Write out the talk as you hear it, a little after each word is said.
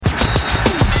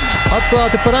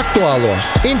Atklāti par aktuālo,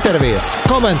 intervijas,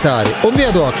 komentāri un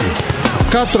viedokļi.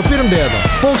 Katru pirmdienu,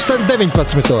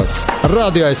 19:00.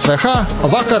 Radio SVH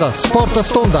vakara sporta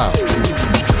stundā.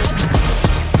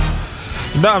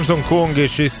 Dāmas un kungi,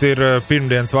 šis ir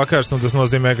pirmdienas vakars, un tas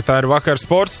nozīmē, ka tā ir vakara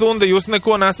sporta stunda. Jūs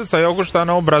neko nesat sajaukuši, tā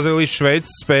nav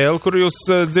Brazīlijas-Šveices spēle, kur jūs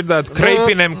dzirdētu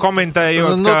Kreipinem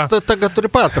komentējot, ka... Tagad tur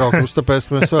ir pārtraukums, tāpēc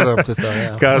mēs varam te tā,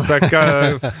 jā. Kā saka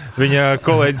viņa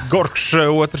kolēģis Gorkšs,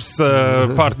 otrs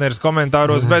partneris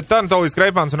komentāros, bet Anatolijs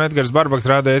Kreipāns un Edgars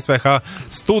Barbaks rāda SVH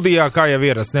studijā, kā jau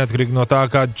ierasts, neatkarīgi no tā,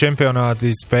 kāda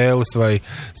čempionāti spēles vai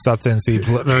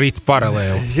sacensības rit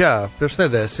paralēli. Jā, pirms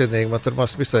nedēļas vienīgi man tur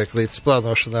maz visaiklītas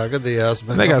plānošanā gadījās.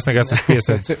 Bet Nekas es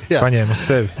piesēdzu, paņēmu uz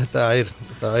sevi. Tā ir,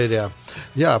 jā.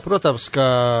 Jā, protams, ka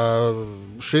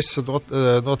šis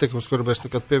notikums, kuru mēs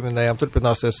tikad pieminējām,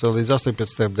 turpināsies līdz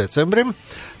 18. decembrim.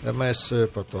 Mēs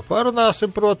par to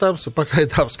pārunāsim, protams,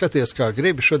 pagaidām skaties, kā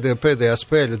gribi. Šodien pēdējā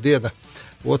spēļu diena.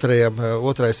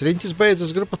 Otrais riņķis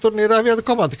beidzas grupa turnīrā. Viena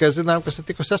komanda, tikai zinām, kas ir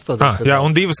tikusi astotnē. Jā,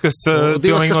 un divas, kas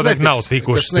pilnīgi noteikti nav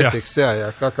tikušas. Netiks,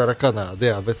 jā, kā ar Kanādu,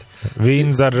 jā. Bet...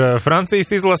 Vīns ar Francijas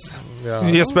izlas,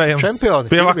 iespējams, čempioni,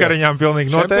 pie vakariņām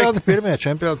pilnīgi noteikti.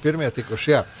 Čempioni pirmie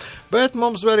tikuši, jā. Bet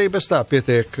mums arī bez tā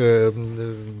pietiek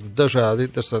dažādi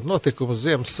interesanti notikumi.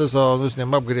 Ziemas sezonu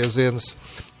uzņem apgriezienus.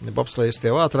 Bobslējas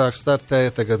jau ātrāk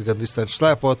startēja, tagad gan distanču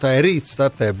slēpotāji. Rīt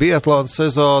startēja biatlona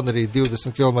sezona, arī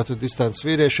 20 km distances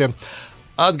vīriešiem.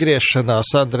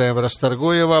 Atgriešanās Andrejam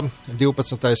Rastargujevam,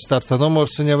 12. starta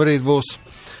numurs viņam rīt būs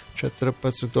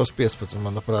 14.15,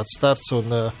 manuprāt, starts, un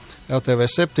LTV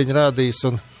 7 rādīs,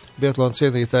 un biatlona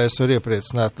cienītājs var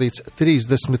iepriecināt līdz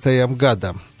 30.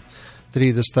 gadam.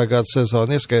 30. gada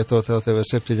sezonu, ieskaitot LTV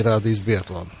 7 rādīs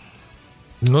biatlonu.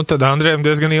 Nu, tad Andrejam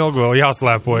diezgan ilgi vēl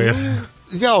jāslēpoja.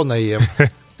 Jaunajiem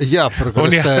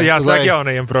jāprogresē. Un jāsāk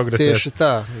jaunajiem progresēt. Tieši tā,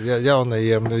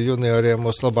 jaunajiem junioriem,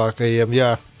 mūsu labākajiem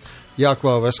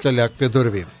jāklāvē skaļāk pie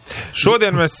durvīm.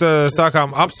 Šodien mēs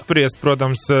sākām apspriest,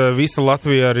 protams, visa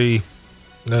Latvija arī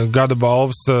gada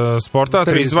balvas sportā,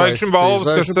 3 zvaigžņu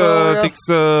balvas, kas tiks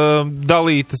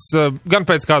dalītas gan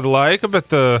pēc kāda laika, bet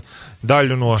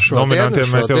daļu no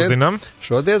nominantiem mēs jau zinām.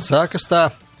 Šodien sākas tā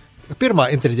pirmā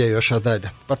intriģējošā daļa.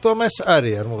 Par to mēs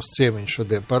arī ar mūsu ciemiņu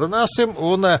šodien parunāsim,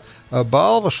 un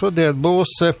balva šodien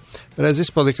būs, reiz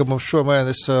izpalika mums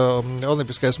šomēnes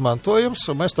olimpiskais mantojums,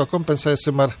 un mēs to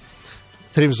kompensēsim ar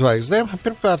 3 zvaigznēm.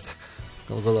 Pirmkārt,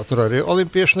 galā tur arī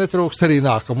olimpiešu netrūkst, arī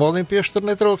nākamo olimpiešu tur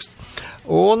netrūkst,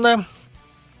 un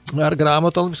ar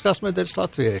grāmatu Olimpiskās medaļas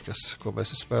Latvijai, ko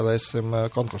mēs spēlēsim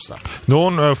konkursā. Nu,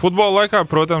 un futbola laikā,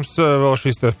 protams, vēl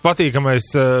šis patīkamais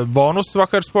bonus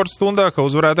vakar sporta stundā, ka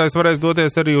uzvarētājs varēs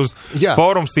doties arī uz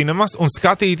Fórum Cinemas un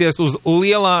skatīties uz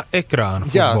lielā ekrāna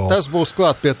futbolu. Jā, tas būs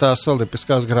klāt pie tās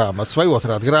olimpiskās grāmatas, vai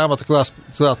otrādi grāmata klāt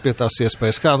pie tās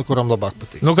iespējas, kā nu kuram labāk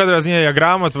patīk. Nu, katrā ziņā, ja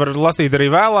grāmatu var lasīt arī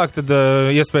vēlāk, tad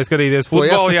iespēja skatīties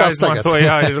futbolu jāizmanto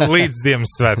ir līdz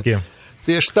Ziemassvētkiem.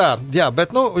 Tieši tā, jā,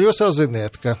 bet jūs jau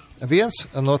ziniet, ka viens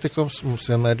notikums mums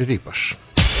vienmēr ir īpašs.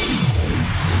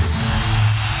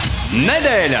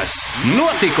 Nedēļas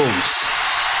notikums!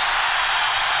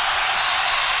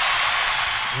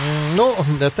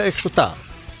 Teikšu tā.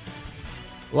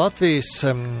 Latvijas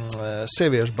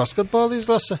sieviešu basketbola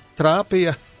izlase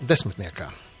trāpīja 10.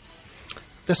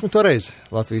 10. reizi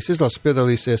Latvijas izlase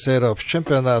piedalīsies Eiropas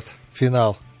čempionāta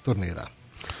fināla turnīrā.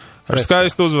 Ar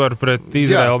skaistu uzvaru pret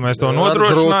Izraelu mēs to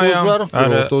nodrošinājām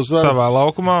ar savā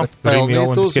laukumā, Rīgā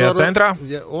Olimpiskajā centrā.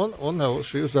 Un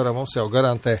šī uzvara mums jau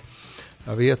garantē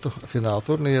vietu fināla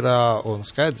turnīrā, un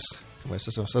skaidrs, ka mēs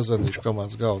esam sazvanījuši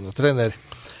komandas galveno treneri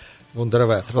Gundaru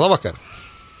Vētru. Labvakar!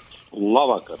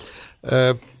 Labvakar!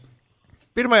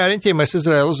 Pirmajā riņķī mēs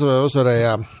Izraelu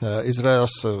uzvarējām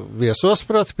Izraels viesos,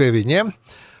 proti, pie viņiem.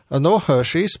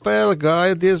 Šī spēle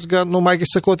gāja diezgan, maigi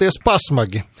sakoties,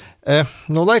 pasmagi.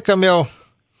 Laikam jau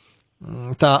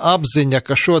tā apziņa,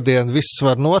 ka šodien viss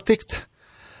var notikt,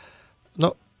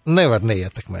 nevar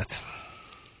neietekmēt.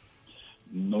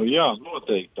 Jā,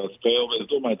 noteikti tā spēle.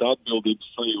 Es domāju, tā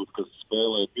atbildības sajūta, kas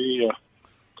spēlē bija,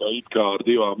 ka it kā ar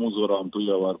 2 uzvarām tu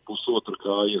jau ar pusotru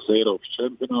kājies Eiropas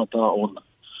čempionātā, un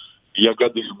ja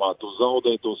gadījumā tu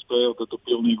zaudē to spēli, tad tu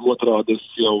pilnīgi otrādi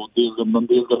esi jau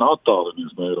diezgan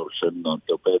attālinies no Eiropas čempionāta.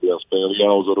 Tev pēdējā spēle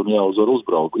jāuzvar un jāuzvar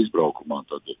izbraukumā.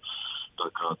 Tā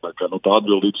kā tā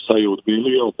atbildības sajūta bija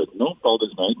liela, bet,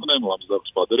 paldies meitenēm, labs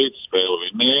darbs padarīts, spēle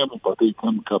vinnējam un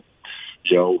patīkam, ka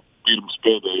jau pirms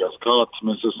pēdējās kārtas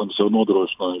mēs esam sev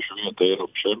nodrošinājuši vietu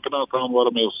Eiropas čempionātā un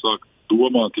varam jau sākt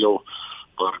domāt jau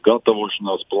par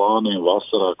gatavošanās plāniem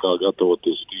vasarā, kā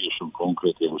gatavoties tieši un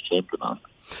konkrēti uz čempionātu.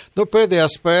 Pēdējā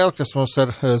spēle, kas mums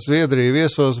ar Zviedriju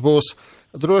viesos būs,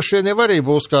 droši vien jau arī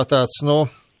būs kā tāds,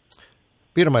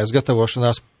 pirmais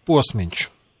gatavošanās posmiņš?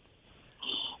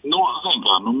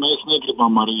 Mēs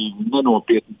negribam arī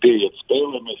nenopietni pieiet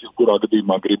spēlē, mēs jebkurā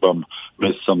gadījumā gribam,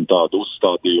 mēs esam tādu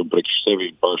uzstādījumu priekš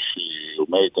sevīm paši,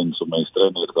 meitenes un mēs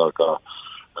treneri tā kā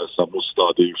esam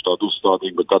uzstādījuši tādu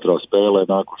uzstādījumu, bet katrā spēlē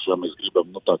nākušajā mēs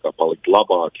gribam, tā kā palikt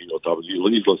labāki, jo tā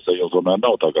izlasē jau tomēr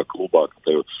nav tā kā klubā, ka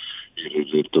tev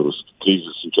ir tur uz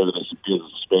 30, 40,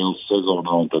 50 spēles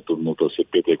sezonā, un tad tas ir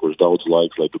pietiekoši daudz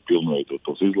laiks, lai tu pilnveidot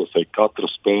tos izlasē. Katra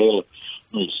spēle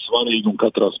ir svarīga, un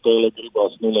katrā spēlē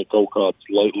gribās, lai kaut kādas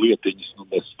lietiņas,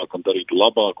 mēs sākam darīt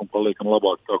labāk un paliekam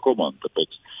labāk kā komanda.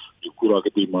 Tāpēc, jebkurā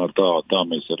gadījumā tā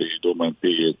mēs arī domājam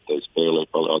pieiet tai spēlē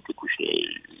atlikušajai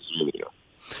Zviedrijā.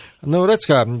 Redz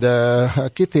kā,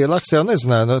 Kitija Laks jau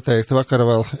nezināja noteikti vakar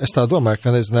vēl, es tā domāju,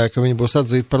 ka nezināja, ka viņi būs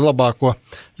atzīti par labāko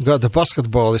gada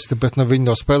basketbolisti, bet viņi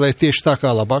nospēlēja tieši tā,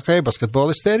 kā labākajai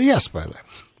basketbolistē ir jāspēlē.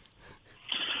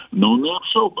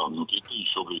 Neapšaubām, Kitija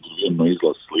šobrīd ir viena no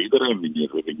izlases līderiem,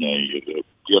 viņai ir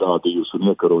pierādījusi un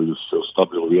iekarojusi sev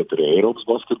stabilu vietu arī Eiropas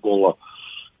basketbolā,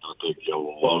 tā teikt, jau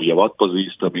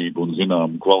atpazīstamību un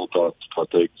zinām kvalitāti, tā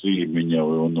teikt, zīmiņa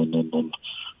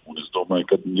un es domāju,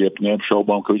 ka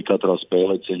neapšaubām, ka viņa katrā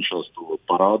spēlē cenšas to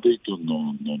parādīt un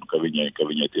ka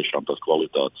viņai tiešām tās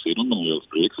kvalitātes ir. Un man liels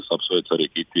prieks, es apsveicu arī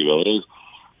Kitiju vēlreiz,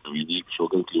 ka viņi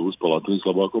šogad kļūst par Latvijas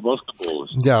labāko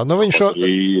basketbolistu. Jā,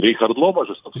 Arī Rihardu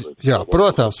Lomažas apsveicu. Jā,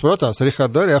 protams,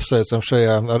 Rihardu arī apsveicam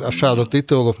ar šādu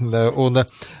titulu. Un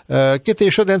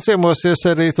Kitija šodien ciemosies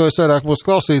arī, to es vairāk mūsu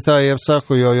klausītājiem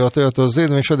saku, jo to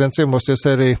zinu, viņš šodien ciemosies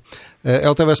arī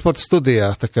LTV sporta studijā,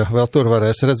 tā ka vēl tur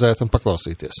varēs redzēt un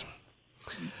paklausīties.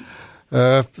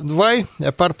 Vai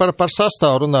par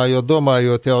sastāvu runājot,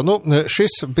 domājot jau,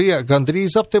 šis bija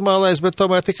gandrīz optimālais, bet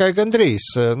tomēr tikai gandrīz.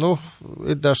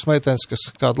 Ir dažas meitenes, kas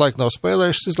kādu laiku nav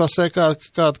spēlējušas, izlasē,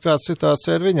 kāda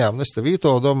situācija ir viņām. Es te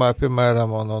Vītolu domāju,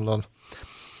 piemēram, un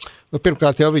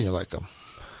pirmkārt jau viņa laikam.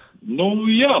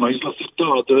 Izlase ir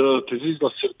tāda,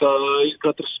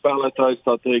 katrs spēlētājs,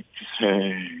 tā teikt,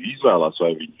 izvēlās,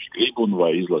 vai viņš grib un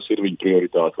vai izlase ir viņa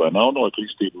prioritāte vai nav. No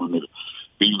Kristīna man ir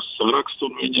bijusi saraksts,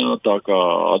 un viņa tā kā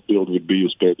atbildi ir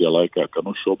bijusi pēdējā laikā, ka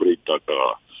šobrīd tā kā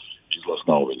izlase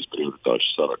nav viņas prioritāšu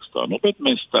sarakstā. Bet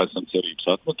mēs tā esam cerības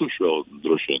atmetuši, vēl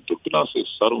droši vien turpināsies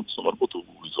sarunas, un varbūt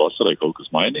līdz vasarai kaut kas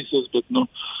mainīsies, bet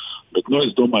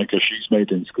es domāju, ka šīs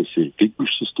meitenes, kas ir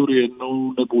tikušas uz turieni,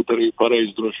 nebūtu arī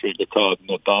pareizi droši vien, ka kāda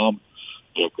no tām,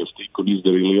 kas tika un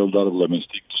izdarīja lielu darbu, lai mēs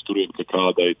tiktu uz turieni, ka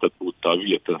kādai tad būtu tā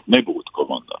vieta nebūtu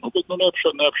komandā.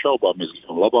 Neapšaubām mēs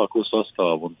gribam labāko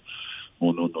sastāvu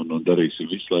un darīsim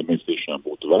visu, lai mēs tiešām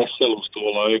būtu veseli uz to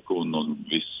laiku un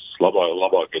viss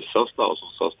labākais sastāvs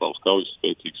un sastāvs kaujas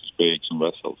spēcīgs, spējīgs un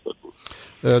vesels.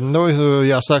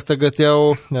 Jāsāk tagad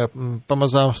jau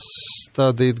pamazām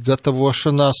stādīt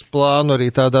gatavošanās plānu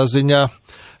arī tādā ziņā.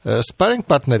 Sparing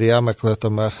partneri jāmeklē,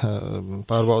 tomēr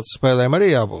pārbaudas spēlēm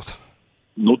arī jābūt.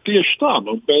 Tieši tā,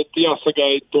 bet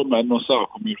jāsagaida tomēr no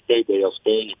sākuma ir pēdējā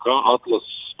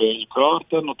atlases spēļu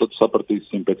kārta, tad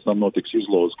sapratīsim, pēc tam notiks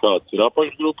izlozes, kāds ir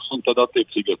apakšgrupas, un tad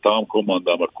attiecīgi ar tām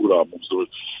komandām, ar kurām mums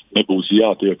nebūs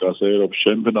jātiekās Eiropas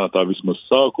čempionātā vismaz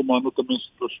sākumā, tad mēs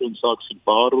droši vien sāksim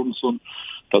pārunas, un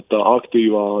tad tā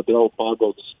aktīvā draugu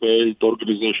pārbaudas spēļu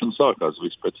organizēšana sākās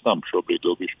viss pēc tam, šobrīd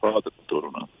vēl bišķi pātri par to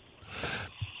runāt.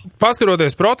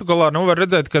 Paskaroties protokolā, var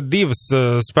redzēt, ka divas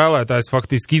spēlētājas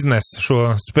faktiski iznes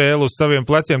šo spēli uz saviem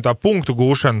pleciem tā punktu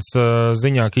gūšanas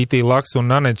ziņā Kitija Laks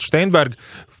un Aneta Steinberga.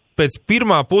 Pēc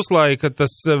pirmā puslaika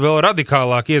tas vēl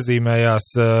radikālāk iezīmējās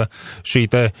šī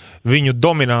te viņu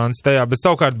dominants tajā, bet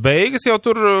savukārt beigas jau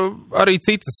tur arī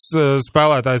citas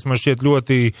spēlētājas man šķiet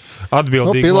ļoti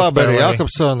atbildīgi. Pilāberi,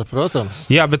 Jākapsona, protams.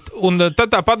 Jā, bet un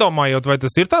tad tā padomājot, vai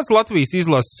tas ir tāds Latvijas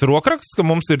izlases rokraksts, ka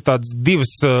mums ir tāds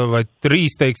divas vai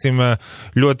trīs, teiksim,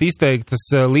 ļoti izteiktas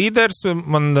līderis.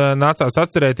 Man nācās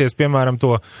atcerēties, piemēram,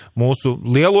 to mūsu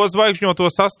lielo zvaigžņoto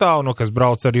sastāvu, kas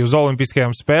brauc arī uz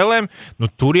olimpiskajām spēlēm.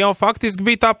 Tur jau faktiski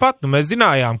bija tāpat. Mēs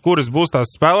zinājām, kuras būs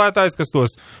tās spēlētājs, kas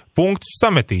tos punktus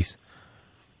sametīs.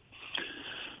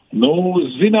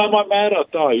 Zināmā mērā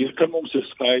tā ir, ka mums ir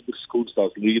skaidrs, kuras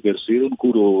tās līderis ir un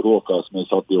kuru rokās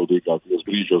mēs atbildīgākajos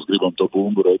brīžos gribam to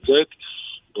bumbu redzēt.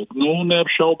 Bet,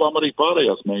 neapšaubām arī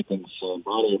pārējās meitenes,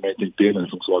 pārējo meiteņu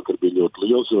pienesums vakar bija ļoti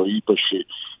liels, jo īpaši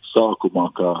sākumā,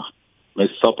 kā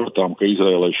mēs sapratām, ka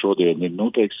Izraēlai šodien ir,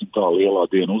 teiksim tā, lielā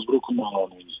diena uzbrukumā,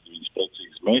 un viņas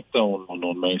precīzi meta, un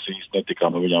mēs īsti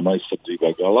netikām ar viņām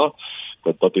aizsardzībā galā.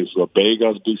 Tad patiesībā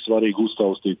beigās bija svarīgi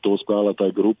uztaustīt to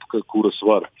spēlētāju grupu, kuras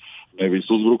var nevis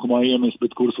uzbrukumā iemest,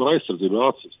 bet kuras var aizsardzībā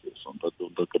atsisties. Un tad,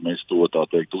 kad mēs to tā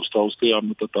teikt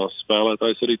uztaustījām, tad tās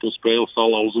spēlētājs arī to spēli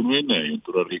salauz un vinēja. Un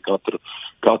tur arī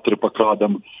katra pa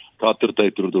Katru te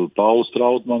tur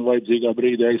paustraut man vajadzīgā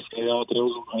brīdī aizskrēja ātri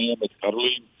iemet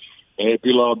Karolīnu.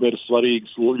 Pilābe ir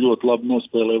svarīgs, ļoti labi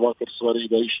nospēlē vakar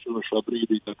svarīgā izšķirošā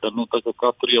brīdī. Tā kā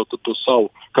katru jau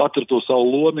katru to savu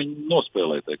lomiņu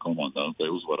nospēlē tajā komandā un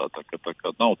tajā uzvarā. Tā kā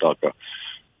nav tā, ka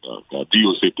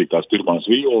divas ir tik tās pirmās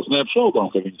vīolas. Neapšaubām,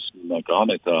 ka viņas, kā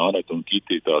Aneta un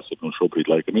Kitī, tās ir šobrīd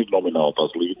laikam ir nomināli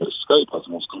tās līderes skaitās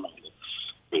mūsu komandā.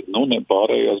 Bet, ne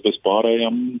pārējās, bez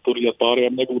pārējām, tur, ja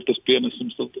pārējām nebūtu tas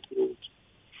pienesums, tad grūti.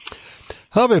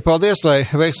 Labi, paldies, lai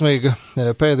veiksmīga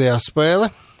pēdējā spēle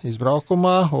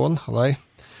izbraukumā un lai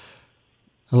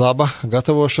laba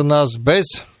gatavošanās bez,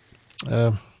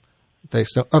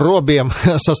 robiem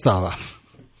sastāvā.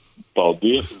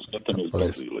 Paldies, skatāmies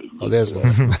Brazīliju. Paldies,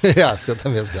 jā,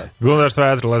 skatāmies gan. Gunārs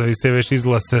Vētra, Latvijas sieviešu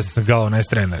izlases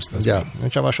galvenais treneris. Jā,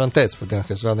 viņš jau man teica,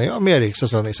 ka es zvanīju, mierīgi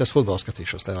sasvanīs, es futbolu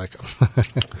skatīšos tajā laikā.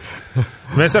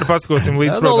 Mēs arī pasakosim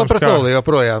līdz, protams, kā.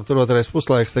 Joprojām, tur otrais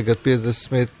puslaiks, tagad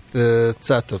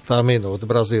 54. minūte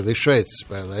Brazīlija Šveici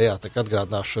spēlē. Jā, tā kā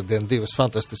atgādināšu šodien divas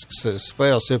fantastiskas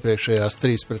spēles, iepriekšējās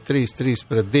 3-3,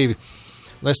 3-2.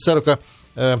 Un es ceru, ka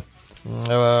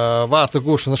vārtu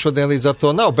gūšana šodien līdz ar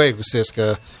to nav beigusies,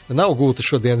 ka nav gūti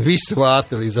šodien visi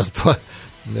vārti līdz ar to,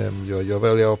 jo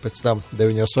vēl jau pēc tam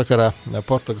 9 vakarā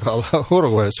Portugāla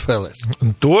Urugvaju spēlēs.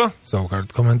 To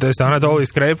savukārt komentēs Anatolijas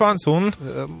Kreipāns un...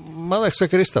 Man liekas, ka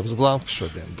Kristaps Blanks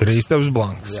šodien. Kristaps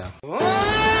Blanks. Jā.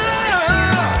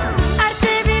 Ar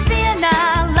tevi vienā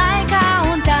laikā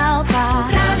un telpā.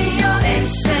 Radio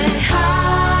SRH.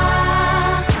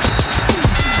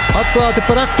 Atklāti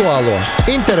par aktuālo,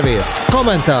 intervijas,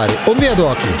 komentāri un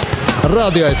viedokļi.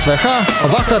 Radio SVH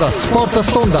vakara sporta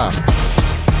stundā.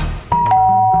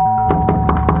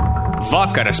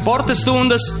 Vakara sporta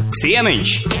stundas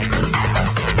ciemiņš.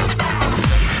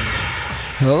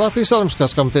 Latvijas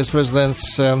Olimpiskās komitejas prezidents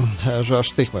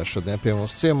Žārs Tikmērs šodien pie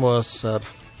mums ciemos ar,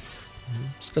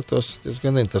 skatos,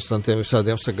 diezgan interesantiem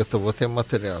visādiem sagatavotiem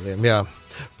materiāliem. Jā.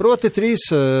 Proti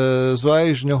 3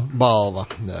 zvaigžņu balva.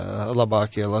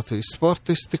 Labākie Latvijas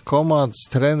sportisti, komandas,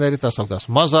 treneri, tās augtās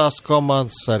mazās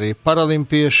komandas, arī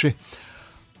paralimpieši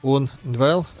un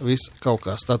vēl viss kaut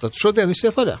kas. Tātad šodien viss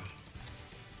iet vaļā.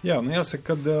 Jā,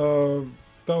 jāsaka, ka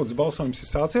tautas balsojums ir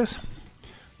sācies.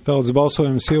 Tautas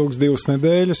balsojums ilgs 2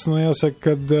 nedēļas.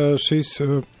 Jāsaka, ka šis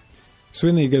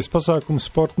svinīgais pasākums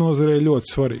sporta nozarē ir ļoti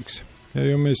svarīgs.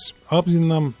 Jo mēs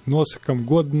apzinām, nosakam,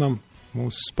 godinam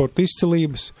mūsu sporta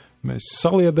izcilības, mēs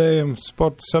saliedējam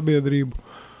sporta sabiedrību,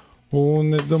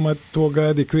 un es domāju, to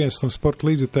gaida ik viens no sporta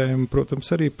līdzjutējiem, protams,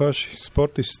 arī paši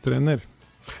sportisti, treneri.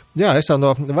 Jā, es jau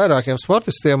no vairākiem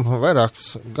sportistiem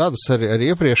vairākus gadus arī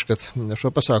iepriekš, kad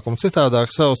šo pasākumu citādāk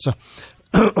sauca,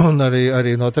 un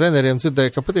arī no treneriem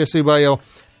dzirdēju, ka patiesībā jau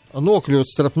nokļūt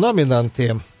starp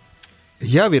nominantiem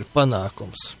jau ir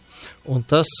panākums. Un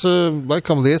tas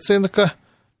laikam liecina, ka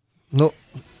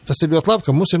tas ir ļoti labi,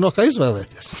 ka mums ir no kā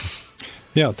izvēlēties.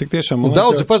 Jā, tik tiešām. Un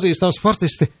daudzi pazīstami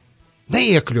sportisti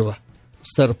neiekļuva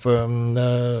starp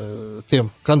tiem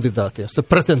kandidātiem, starp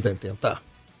pretendentiem tā.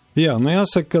 Jā,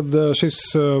 jāsaka, ka šis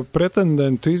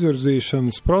pretendentu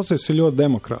izvirzīšanas process ir ļoti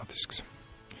demokrātisks.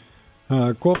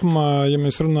 Kopumā, ja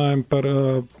mēs runājam par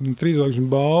 3 zvaigžņu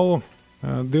balvu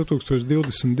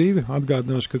 2022,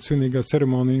 atgādināšu, ka svinīgā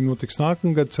ceremonija notiks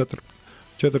nākamgad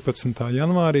 14.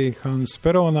 janvārī Hanzas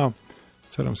peronā.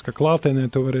 Cerams, ka klātienē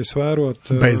to varēs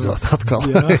vērot. Beidzot atkal.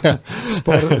 Jā,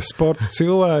 sporta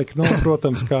cilvēki,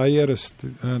 protams, kā ierasti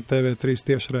TV3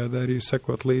 tiešraidē arī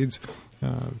sekot līdzi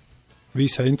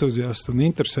visai entuziasti un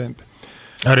interesanti.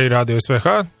 Arī Radio SVH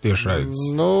tiešraides?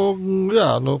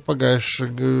 Jā, pagājuši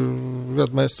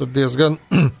gadu mēs tur diezgan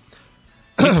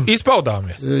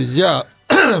izpaudāmies. Jā,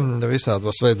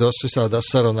 visādos veidos, visādās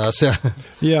sarunās, jā.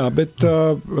 Jā, bet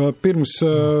pirms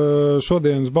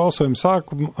šodienas balsojuma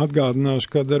sākuma atgādināšu,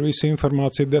 ka ar visu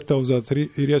informāciju detalizēti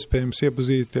ir iespējams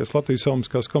iepazīties Latvijas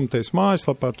Olimpiskās komitejas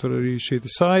mājaslapā, tur arī šī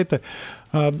saite.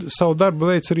 Savu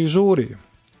darbu veids arī žūrija.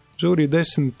 Žūrija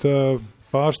 10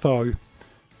 pārstāvju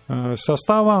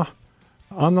sastāvā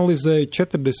analizēja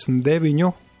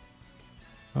 49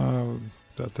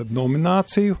 tātad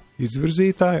nomināciju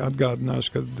izvirzītāji.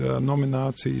 Atgādināšu, ka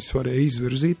nominācijas varēja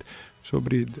izvirzīt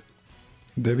šobrīd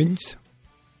 9.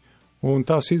 Un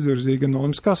tās izvirzīja gan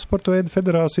Olimpiskās sporta veida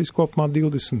federācijas kopumā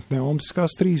 20,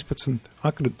 neolimpiskās 13,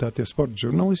 akreditētie sporta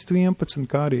žurnālisti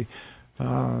 11, kā arī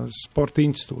sporta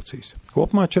institūcijas.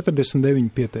 Kopumā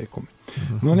 49 pieteikumi.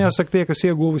 Un jāsaka, tie, kas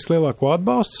ieguva vislielāko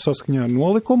atbalstu saskaņā ar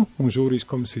nolikumu un žūrijas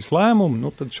komisijas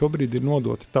lēmumu, tad šobrīd ir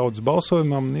nodoti tautas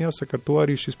balsojumam, un jāsaka, ar to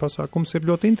arī šis pasākums ir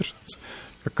ļoti interesants.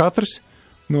 Ka katrs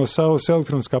no savas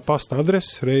elektroniskā pasta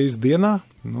adreses reizi dienā,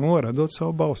 radot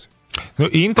savu balsi.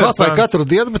 Kaut vai katru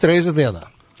dienu, bet reizi dienā.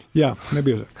 Jā,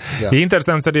 nebiežāk. Jā.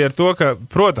 Interesants arī ar to, ka,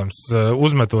 protams,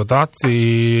 uzmetot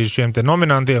aci šiem te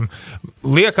nominantiem,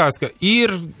 liekas, ka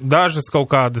ir dažas kaut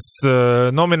kādas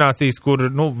nominācijas, kur,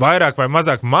 vairāk vai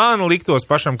mazāk man liktos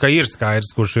pašam, ka ir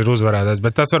skaidrs, kurš ir uzvarētājs,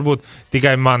 bet tas varbūt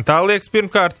tikai man tā liekas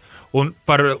pirmkārt, un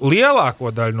par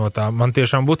lielāko daļu no tā man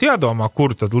tiešām būtu jādomā,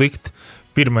 kur tad likt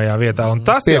pirmajā vietā, un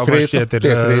tas jau man šķiet ir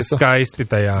skaisti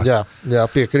tajā. Jā,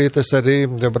 piekrīt, es arī,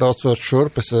 braucot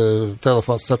šurp,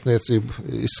 telefons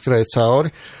starpniecību izskrēja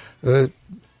cauri.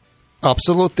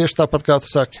 Absolūti tieši tāpat, kā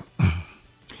tu saki.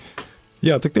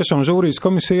 Jā, tik tiešām žūrijas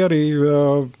komisija arī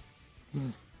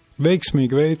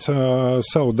veiksmīgi veica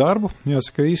savu darbu.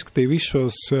 Jāsaka, izskatīja visus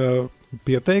šos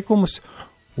pieteikumus,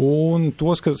 un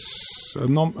tos, kas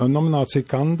nominācija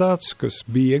kandidāts, kas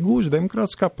bija iegūši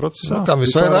demokrātiskā procesā. Kam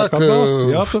visvairāk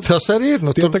tas arī ir.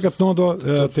 Tie tagad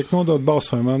tiek nodot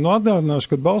balsojumā.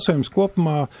 Atgādināšu, ka balsojums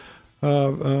kopumā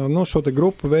šo te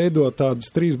grupu veido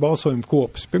tādas 3 balsojumu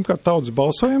kopas. Pirmkārt, tautas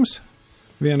balsojums,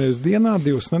 vienreiz dienā,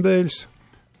 2 nedēļas,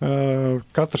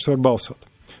 katrs var balsot.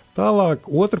 Tālāk,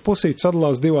 otra pusīte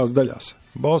sadalās 2 daļās.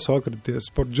 Balso akredities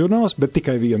sporta žurnāls, bet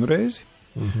tikai 1 reizi.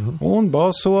 Un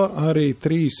balso arī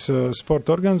 3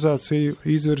 sporta organizāciju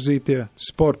izvirzītie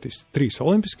sportisti. 3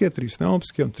 olimpiskie, 3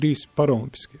 neolimpiskie un 3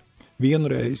 paralimpiskie. 1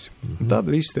 reizi. Tad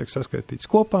viss tiek saskaitīts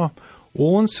kopā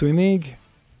un svinīgi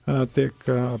tiek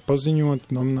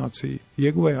paziņot nomināciju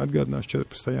ieguvēja, atgādināšu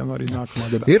 14. janvārī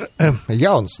nākamā gadā. Ir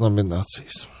jaunas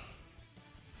nominācijas.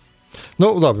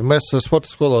 Labi, mēs sporta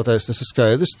skolotājs, tas ir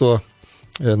skaidrs, to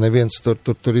neviens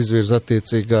tur izvirza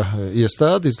attiecīgā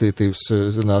iestāde, izglītības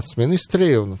zinātnes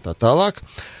ministrija un tā tālāk.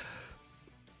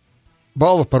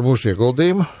 Balva par mūža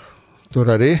ieguldījumu,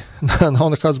 tur arī nav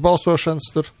nekāds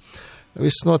balsošanas, tur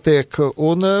viss notiek,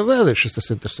 un vēl ir šis tas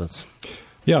interesants.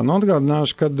 Jā,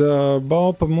 atgādināšu, kad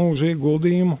balva par mūža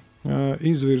ieguldījumu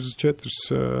izvirza 4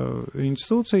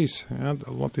 institūcijas,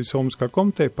 Latvijas Olimpiskā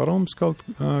komiteja, Paralimpiskā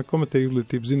komiteja,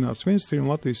 izglītības zinātnes ministrija un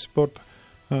Latvijas sporta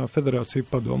federācija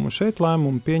padomu. Šeit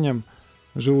lēmumu pieņem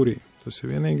žūrija. Tas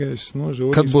ir vienīgais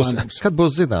žūrijas lēmums. Kad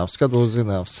būs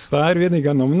zināms? Tā ir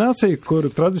vienīgā nominācija,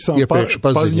 kuru tradicionāli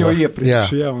paziņo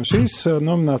iepriekš. Jā, un šīs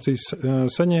nominācijas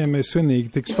saņēmējs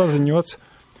svinīgi tiks paziņots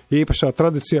īpašā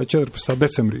tradicijā 14.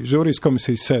 decembrī žūrijas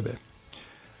komisijas sēdē.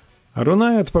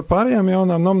 Runājot par pārējām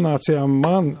jaunām nominācijām,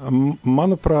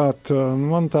 manuprāt,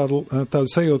 man tāda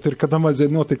sajūta ir, ka tam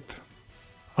vajadzēja notikt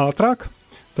ātrāk.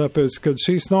 Tāpēc, kad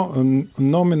šīs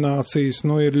nominācijas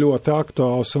ir ļoti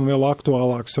aktuāls un vēl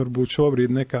aktuālāks varbūt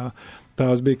šobrīd nekā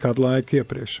tās bija kādu laiku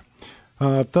iepriekš.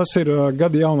 Tas ir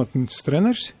gada jaunatnes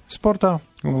treneris sportā,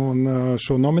 un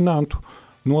šo nominantu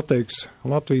noteiks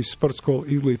Latvijas sporta skolu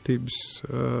izglītības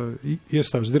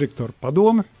iestāžu direktora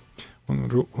padome, un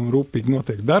rūpīgi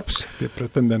notiek darbs pie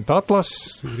pretendenta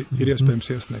atlases, ir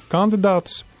iespējams iesniegt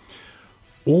kandidātus.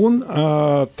 Un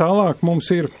tālāk mums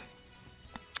ir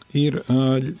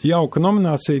jauka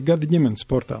nominācija gada ģimenes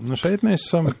sportā. Šeit mēs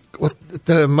esam.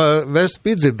 Es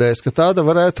biju dzirdējis, ka tāda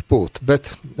varētu būt,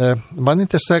 bet man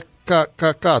interesē, kā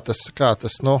tas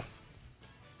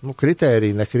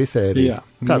kritērija, ne kritērija.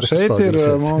 Jā, šeit ir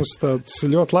mums tāds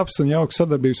ļoti labs un jauks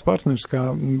sadarbības partners, kā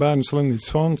Bērnu slimnīcas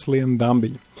fonds Liena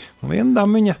Dambiņa. Liena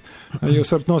Dambiņa,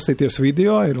 jūs varat nostīties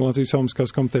video, ir Latvijas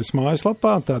Olimpiskās komitejas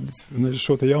mājaslapā, tādi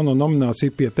šo te jauno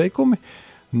nomināciju pieteikumi.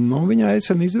 Viņa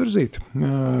aicina izvirzīt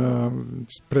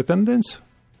pretendents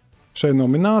šai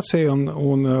nominācijai,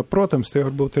 un, protams, tie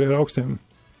varbūt arī ar augstiem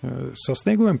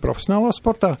sasniegumiem profesionālā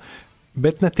sportā,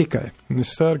 bet ne tikai.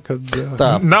 Es ceru, ka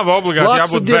nav obligāti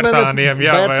jābūt Bertāniem,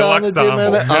 vai Laksām.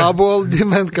 Ģimene, Ābolu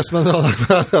ģimene, kas man vēl nāk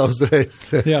prātā uzreiz.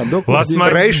 Jā,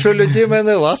 Reišuļu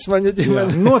ģimene, Lasmaņu ģimene.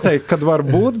 Jā, noteikti, kad var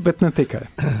būt, bet ne tikai.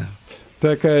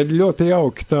 Tā kā ir ļoti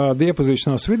jauki tāda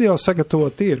iepazīšanās video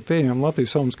sagatavot, ir pieejama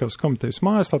Latvijas Olimpiskās komitejas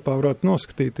mājaslapā, varētu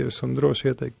noskatīties un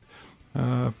droši ieteikt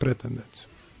pretendents.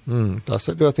 Tas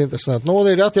ir ļoti interesanti.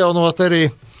 Ir atjaunot arī,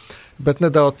 bet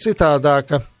nedaudz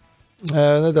citādāka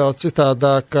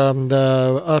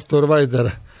Artura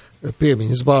Vaidera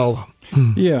piemiņas balva.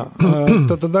 Jā,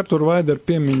 tad Artura Vaidera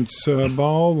piemiņas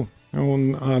balvu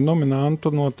un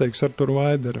nominantu noteiks Artura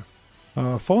Vaidera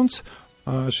fonds.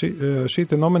 Šī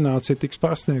te nominācija tiks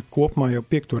pasniegta kopumā jau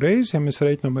 5. reizi, ja mēs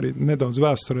reiķinām arī nedaudz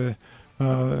vēsturē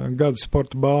gada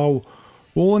sporta balvu.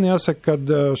 Un jāsaka,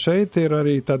 ka šeit ir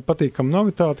arī tāda patīkama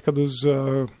novitāte, kad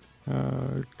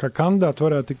kā kandidāti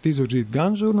varētu tikt izvirzīti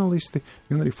gan žurnālisti,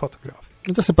 gan arī fotografi.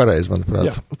 Tas ir pareizi, manuprāt.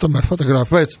 Jā. Tomēr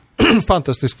fotografi veic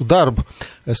fantastisku darbu.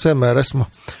 Es vienmēr esmu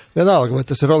vienalga, vai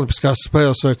tas ir Olimpiskās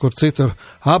spēles vai kur citur,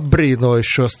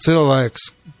 apbrīnojis šos cilvēkus,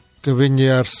 ka viņi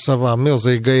ar savām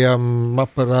milzīgajām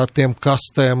aparātiem,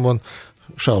 kastēm un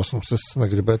šausmas. Es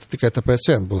negribētu tikai tāpēc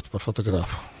būt par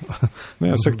fotogrāfu.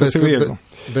 Jāsaka, tas ir viegli.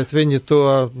 Bet viņi to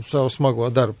savu smago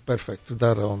darbu perfekti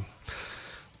dara.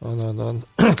 Un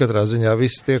katrā ziņā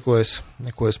visi tie, ko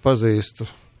es pazīstu,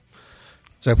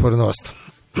 cepuri nost.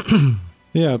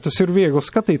 Jā, tas ir viegli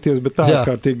skatīties, bet tā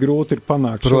ārkārtīgi grūti ir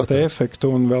panākt šo te efektu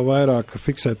un vēl vairāk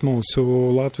fiksēt mūsu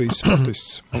Latvijas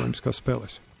sportistus olimpiskās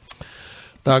spēlēs.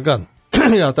 Tā gan.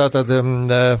 Jā, tā tad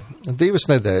 2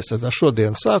 nedēļas.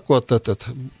 Šodien sākot, tad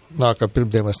nākamā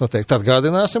pirmdien mēs noteikti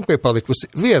atgādināsim, ka ir palikusi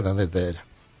 1 nedēļa.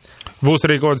 Būs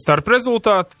arī kaut kāds starp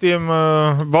rezultāti tiem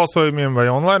balsojumiem vai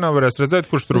online varēs redzēt,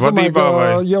 kurš tur vadībā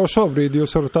vai... Jau šobrīd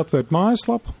jūs varat atvērt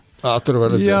mājaslapu. Tur var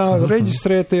redzēt. Jā,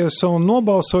 reģistrēties un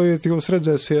nobalsojiet, jūs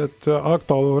redzēsiet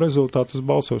aktuālo rezultātu uz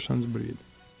balsošanas brīdi.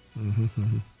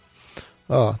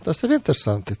 Tas ir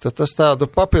interesanti. Tad tas tādu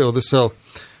papildus vēl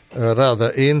rada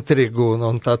intrigu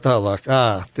un tā tālāk.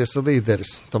 Ties ir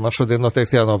līderis. Tomēr šodien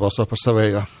noteikti jānobalso par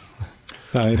savējo.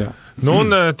 Tā ir. Nu,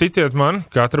 un ticiet man,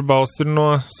 katra balss ir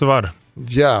no svara.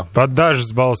 Jā. Pat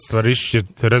dažas balss var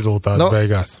izšķirt rezultātu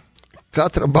beigās.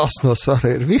 Katra balss no svara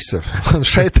ir visur, un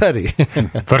šeit arī.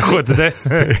 Par ko tad es?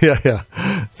 jā,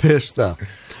 tieši tā.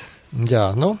 Jā,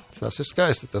 tas ir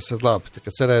skaisti, tas ir labi.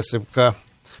 Tikai cerēsim, ka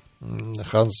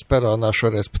Hanzas peronā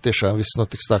šoreiz patiešām viss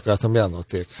notiks tā, kā tam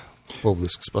jānotiek.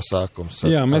 Publisks pasākums.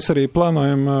 Jā, mēs arī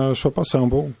plānojam šo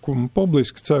pasākumu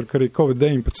publiski. Ceru, ka arī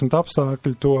COVID-19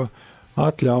 apstākļi to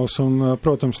atļaus, un,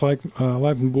 protams,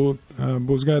 laipni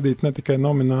būs gaidīt ne tikai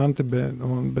nominanti,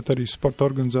 bet arī sporta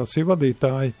organizāciju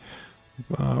vadītāji.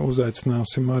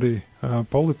 Uzaicināsim arī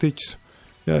politiķus,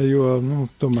 jo,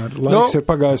 tomēr laiks ir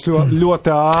pagājis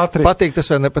ļoti ātri. Patīk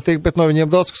tas vai nepatīk, bet no viņiem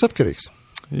daudz kas atkarīgs.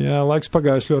 Jā, laiks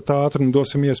pagājis ļoti ātri, un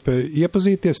dosim iespēju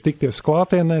iepazīties, tikties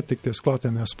klātienē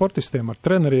ar sportistiem, ar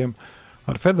treneriem,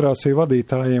 ar federāciju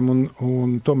vadītājiem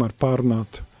un tomēr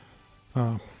pārunāt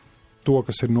to,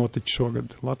 kas ir noticis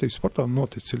šogad. Latvijas sportā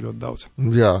noticis ir ļoti daudz.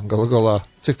 Jā, galā,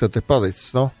 cik tad ir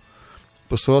palicis?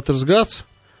 1,5 gads?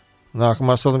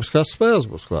 Nākamās olimpiskās spēles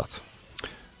būs klāt.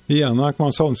 Jā,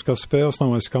 nākamās olimpiskās spēles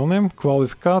nav aiz kalniem.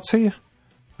 Kvalifikācija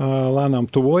lēnām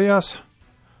tuvojās.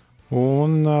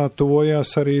 Un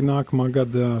tuvojās arī nākamā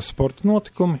gada sporta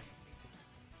notikumi.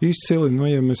 Izcili,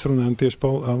 ja mēs runājam tieši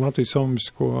par Latvijas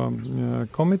olimpisko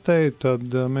komiteju, tad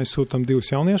mēs sūtam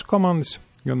 2 jauniešu komandas,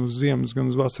 gan uz ziemas,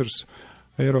 gan uz vasaras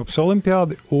Eiropas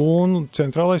olimpiādi. Un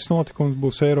centrālais notikums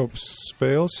būs Eiropas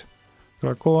spēles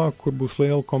Krakovā, kur būs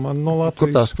liela komanda no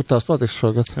Latvijas. Kur tās notiks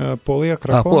šogad? Polijā,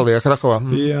 Krakovā. Polijā, Krakovā.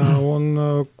 Jā,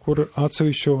 un kur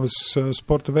atsevišķos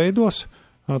sporta veidos,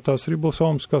 tās arī būs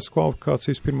olimpiskās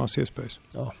kvalifikācijas pirmās iespējas.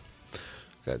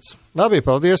 Labi,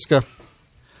 paldies, ka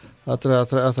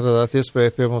atradāt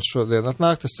iespēju pie mums šodien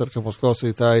atnākt. Es ceru, ka mūsu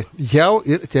klausītāji jau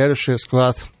ir ķērušies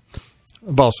klāt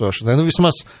balsošanai.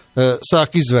 Vismaz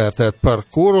sāk izvērtēt, par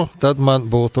kuru tad man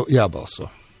būtu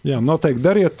jābalso. Jā, noteikti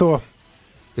dariet to.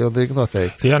 Pildīgi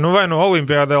noteikti. Jā, vai no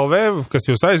Olimpiāda LV, kas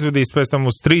jūs aizvedīs pēc tam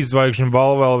uz 3 zvaigžņu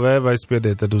balvu LV, vai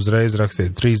spiediet, tad uzreiz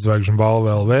rakstiet 3 zvaigžņu balvu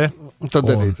LV.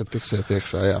 Tad arī tad tiksiet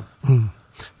iekšā, jā.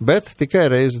 Bet tikai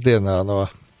reizi dienā no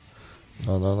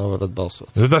varat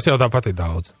balsot. Tas jau tāpat ir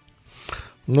daudz.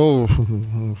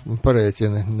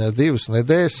 Parēķini 2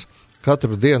 nedēļas.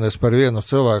 Katru dienu es par vienu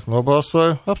cilvēku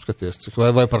nobalsoju. Apskaties, cik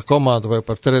vai par komandu, vai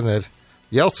par treneri.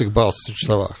 Jau cik balsis viņš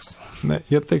savāks.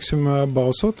 Ja, teiksim,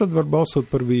 balsot, tad var balsot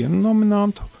par vienu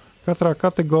nominantu katrā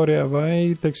kategorijā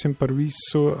vai, teiksim, par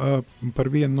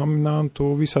vienu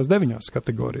nominantu visās 9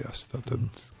 kategorijās. Tātad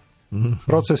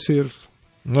process ir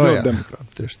ļoti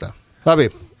demokrātisks. Tieši tā.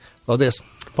 Labi, paldies.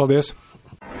 Paldies.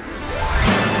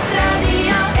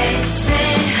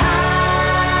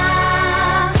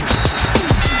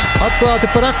 Atklāti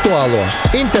par aktuālo,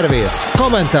 intervijas,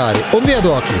 komentāri un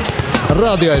viedokļi.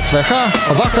 Radio SVH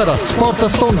vakara sporta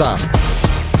stundā.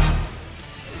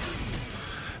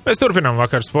 Mēs turpinām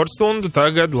vakar sporta stundu,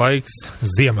 tagad laiks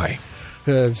ziemai.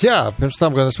 Jā, pirms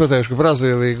tam gan es pateikšu, ka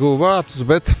Brazīlija guva vārtus,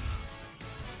 bet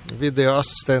video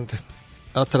asistenti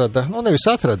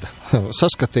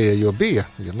saskatīja, jo bija,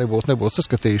 ja nebūtu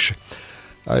saskatījuši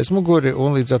aiz muguri,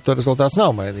 un līdz ar to rezultāts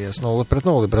nav mainījies.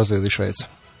 0-0 Brazīlija Šveica.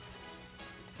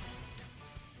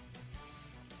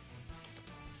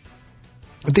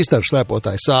 Distanču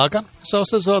slēpotāji sāka savu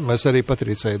sezonu, mēs arī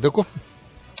Patrīciju Eiduku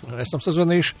esam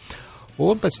sazvanījuši,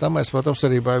 un pēc tam mēs, protams,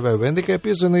 arī Baivai Vendikai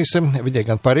piezvanīsim, viņai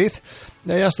gan parīt,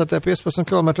 jāstartē 15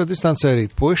 km distancē,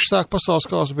 rīt puiši sāk pasaules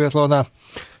kausa biatlonā,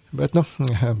 bet,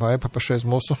 Baiva pašreiz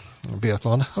mūsu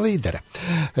biatlona līdere.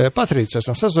 Patrīciju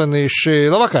esam sazvanījuši,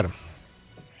 labvakar!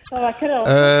 Labvakar!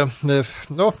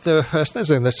 Es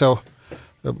nezinu,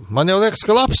 man jau liekas,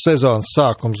 ka labs sezonas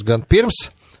sākums gan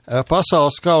pirms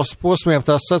pasaules kausa posmiem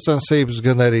tās sacensības,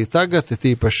 gan arī tagad,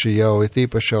 tīpaši jau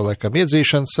laikam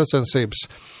iedzīšanas sacensības.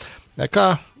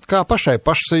 Kā pašai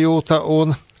pašsajūta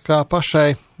un kā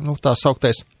pašai, tā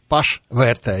sauktais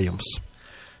pašvērtējums?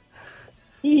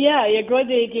 Jā, ja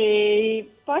godīgi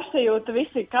pašsajūta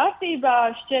viss ir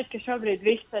kārtībā, šķiet, ka šobrīd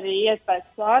viss arī iet pēc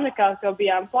plāna, kā to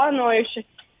bijām plānojuši.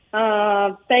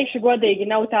 Teikšu godīgi,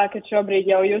 nav tā, ka šobrīd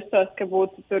jau justos, ka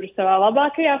būtu tur savā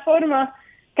labākajā formā,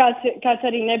 kāds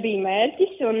arī nebija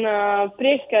mērķis, un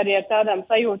prieks, ka arī ar tādām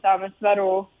sajūtām es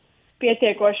varu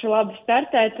pietiekoši labi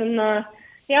startēt, un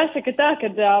jāsaka tā, ka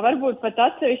varbūt pat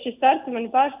atsevišķi starti mani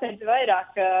pārsteidz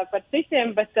vairāk par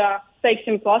citiem, bet,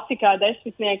 teiksim, klasikā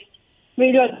desmitnieks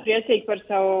bija ļoti priecīgi par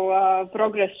savu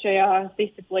progresu šajā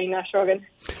disciplīnā šogad.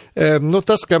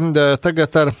 Tas, ka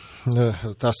tagad ar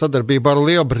tā sadarbība ar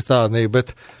Lielbritāniju,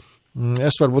 bet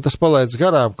es varbūt palaidu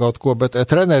garām kaut ko, bet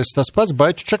treneris tas pats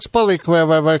Baičučaks palika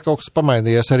vai kaut kas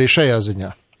pamainījies arī šajā ziņā?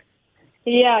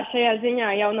 Jā, šajā ziņā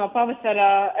jau no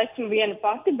pavasara esmu viena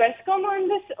pati bez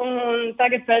komandas, un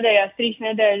tagad pēdējās 3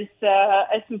 nedēļas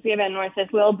esmu pievienojusies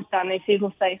Lielbritānijas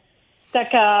izlasei. Tā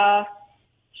kā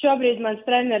šobrīd mans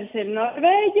treneris ir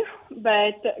Norvēģu,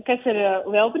 bet kas ir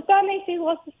Lielbritānijas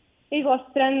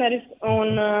izlases treneris, un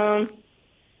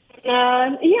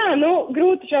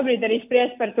grūti šobrīd arī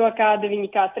spriest par to, kāda viņi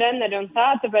kā treneri un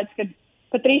tā, tāpēc, ka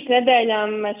pa 3 nedēļām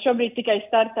mēs šobrīd tikai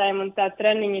startējam un tā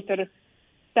treniņi tur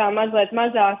tā mazliet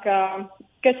mazāk,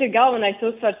 kas ir galvenais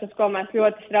uzsvars, uz ko mēs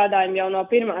ļoti strādājam jau no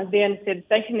pirmās dienas, ir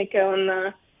tehnika un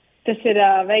tas ir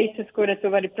veids, uz kura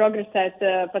tu vari progresēt,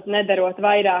 pat nedarot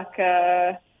vairāk.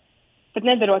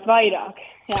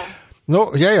 Jā.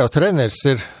 Ja jau treneris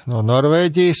ir no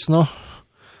Norvēģijas,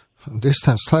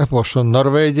 distances slēpošana un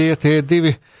Norvēģija, tie ir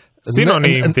divi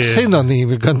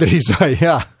sinonīmi gandrīz vai,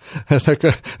 jā. Tā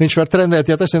kā viņš var trenēt,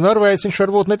 ja tas ir Norvēģis, viņš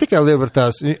var būt ne tikai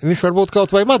Lielbritānijas, viņš var būt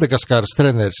kaut vai Madagaskaras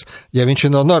treneris, ja viņš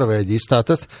ir no Norvēģijas,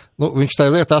 tātad, viņš tai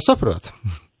lietā saprot.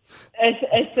 Es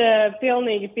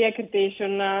pilnīgi piekritīšu,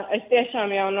 un es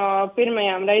tiešām jau no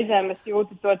pirmajām reizēm es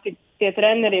jūtu to, cik tie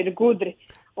treneri ir gudri.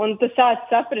 Un tu sāc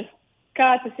saprast,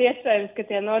 kā tas iespējams, ka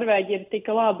tie Norvēģi ir tik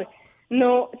labi.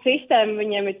 Sistēma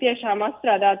viņiem ir tiešām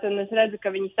atstrādāta, un es redzu,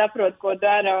 ka viņi saprot, ko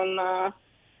dara, un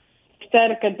es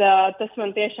ceru, ka tas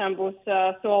man tiešām būs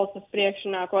solis uz priekšu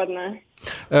nākotnē.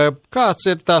 Kāds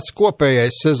ir tāds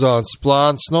kopējais sezonas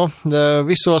plāns?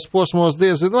 Visos posmos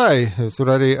diezin vai?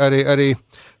 Tur arī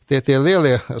tie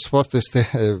lielie sportisti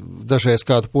dažreiz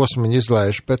kādu posmiņu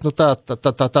izlaiž, bet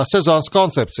tā sezonas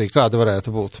koncepcija kāda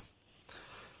varētu būt?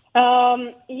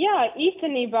 Jā,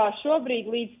 īstenībā šobrīd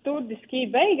līdz Tour de Ski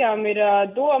beigām ir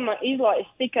doma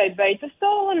izlaist tikai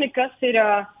Beitostolani, kas ir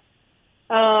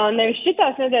nevis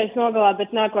šitās nedēļas nogalā,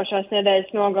 bet nākošās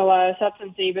nedēļas nogalā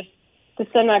sacensības.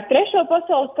 Tas sanāk 3.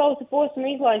 pasaules kausa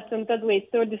posmu izlaist, un tad līdz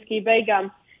Tour de Ski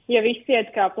beigām, ja viss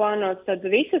iet kā plānots, tad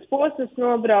visas posmas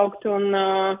nobraukt,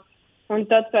 un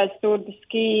tad pēc Tour de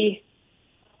Ski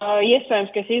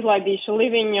iespējams, ka es izlaidīšu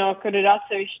Liviņo, kur ir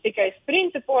atsevišķi tikai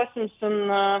sprinta posms, un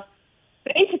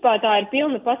principā tā ir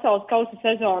pilna pasaules kausa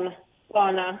sezona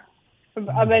plānā,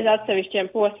 bez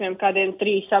atsevišķiem posmiem, kādiem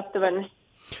 3 aptuveni.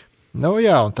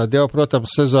 Jā, un tad jau,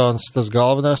 protams, sezonas tas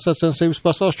galvenās sacensības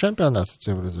pasaules čempionāts,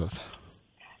 acīm redzot.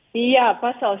 Jā,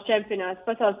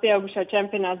 pasaules pieaugušo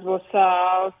čempionāts būs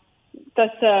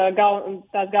tās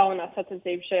galvenās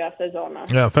sacensības šajā sezonā.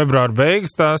 Jā, februāra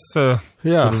beigas tās,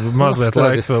 mazliet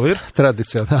laiks vēl ir.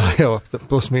 Tradicionāli jau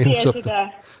plus-mínus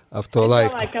ap to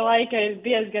laiku. Es domāju, ka laika ir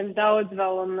diezgan daudz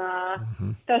vēl, un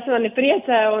tas mani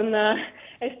priecē, un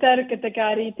es ceru, ka tā kā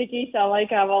arī tik īsā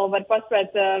laikā vēl var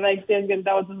paspēt veikt diezgan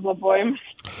daudz uzlabojumus.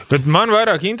 Bet man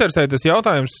vairāk interesē tas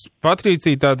jautājums,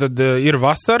 Patricija, tā tad ir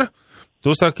vasara,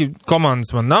 tu saki,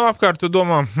 komandas man nav apkārt, tu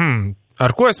domā,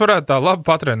 ar ko es varētu tā labi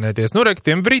patrenēties?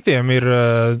 Tiem Britiem ir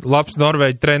labs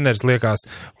Norvēģi treneris, liekas.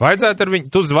 Vajadzētu ar viņu,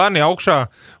 tu zvani augšā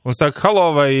un saki, halo,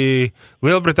 vai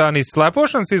Lielbritānijas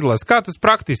slēpošanas izlase? Kā tas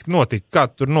praktiski notika? Kā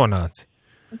tu tur nonāci?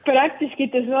 Praktiski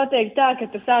tas notiek tā, ka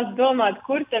tu sāc domāt,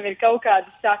 kur tev ir kaut kādi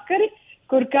sakari,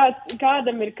 kur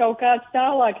kādam ir kaut kāds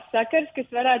tālāks sakars, kas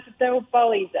varētu tev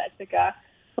palīdzēt. Tā kā.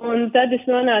 Un tad es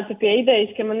nonācu pie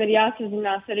idejas, ka man ir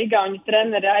jāsazinās ar igauņu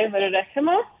treneri Aivaru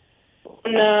Rehamā.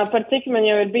 Un par cik man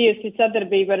jau ir bijusi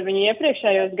sadarbība ar viņu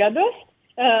iepriekšējos gados,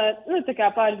 tā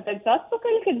kā pāris gadus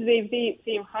atpakaļ, kad bija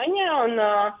Tīm Haņā, un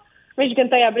viņš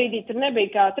gan tajā brīdī tur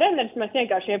nebija kā treneris, mēs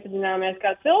vienkārši iepazināmies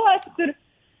kā cilvēki tur.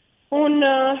 Un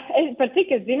par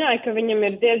cik es zināju, ka viņam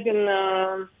ir diezgan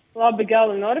labi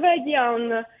gali Norvēģijā,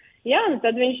 un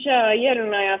tad viņš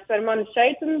ierunājās par mani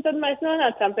šeit, un tad mēs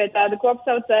nonācām pie tāda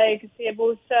kopsaucēja, kas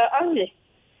iebūs Angļi.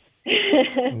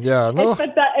 Jā,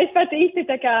 Es pat īsti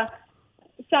tā kā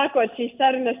sākot šīs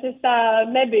sarunas, es tā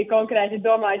nebiju konkrēti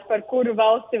domājis, par kuru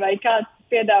valsti vai kāds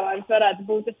piedāvājums varētu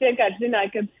būt. Es vienkārši zināju,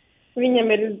 ka viņam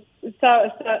ir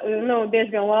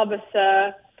diezgan labi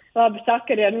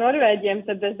sakari ar Norvēģiem,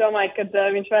 tad es domāju, ka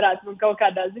viņš varētu man kaut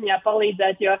kādā ziņā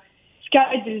palīdzēt, jo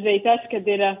skaidrs bija tas, ka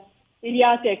ir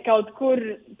jātiek kaut kur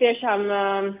tiešām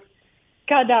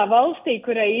kādā valstī,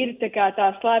 kurai ir tā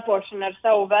slēpošana ar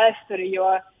savu vēsturi, jo,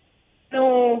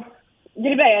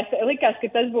 likās, ka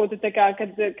tas būtu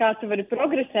kā tu vari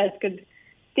progresēt, kad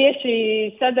tieši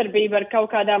sadarbība ar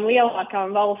kaut kādām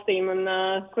lielākām valstīm un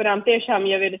kurām tiešām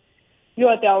jau ir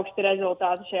ļoti augsti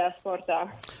rezultāti šajā sportā.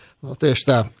 Tieši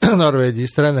tā,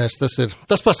 Norvēģijas treneris,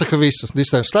 tas pasaka visu.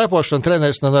 Distanču slēpošana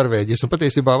treneris no Norvēģijas, un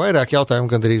patiesībā vairāk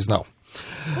jautājumu gandrīz nav.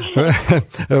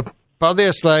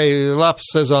 Paldies, lai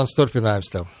labs sezonas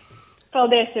turpinājums tev.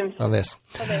 Paldies jums. Paldies.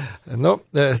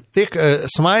 Tik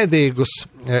smaidīgus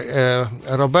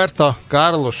Roberto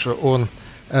Karlušu un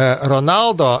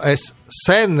Ronaldo es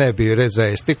sen nebiju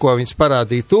redzējis, tikko viņus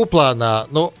parādīja tūplānā,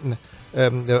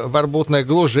 varbūt ne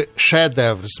gluži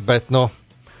šedevrs, bet,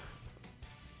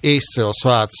 izcils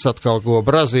vārds atkal go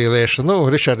brazīliešu.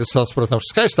 Ričardsons, protams,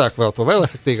 skaistāk vēl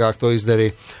efektīgāk to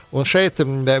izdarīja. Un šeit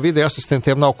video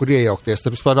asistentiem nav kur iejaukties,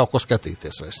 tur vispār nav ko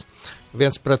skatīties vairs.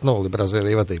 1-0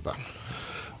 Brazīlija vadībā.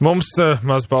 Mums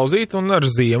maz pauzīt, un ar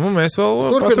ziemu mēs vēl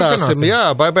turpināsim. Jā,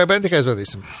 bye, tikai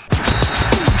aizvadīsim.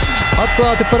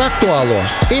 Atklāti par aktuālo,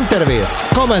 intervijas,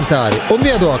 komentāri un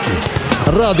viedokļi.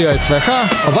 Radio SVH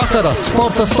vakara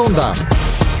sporta stundā.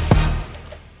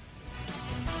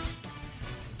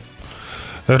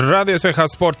 Radio SVH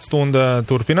sporta stunda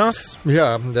turpinās.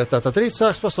 Jā, tātad rīt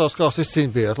sāks pasaules kausa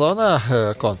izcīņa biatlonā,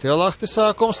 Kontiolahti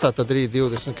sākums, tātad rīt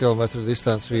 20 km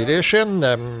distants vīriešiem,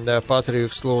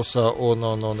 Patrijuks Lūsa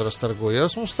un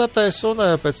Rastargujevs mums startēs, un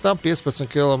pēc tam 15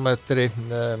 km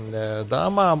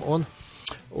dāmām,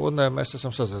 un mēs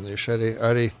esam sazvanījuši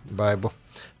arī Baibu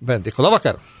Bendiku.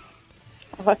 Labvakar!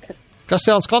 Vakar. Kas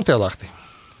jauns Kontiolahti?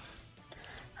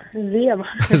 Ziema.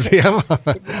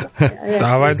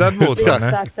 Tā vajadzētu būt, vai ne?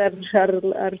 Sāks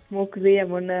ar smuku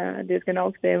ziemu un diezgan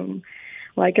augstiem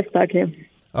laikapstākļiem.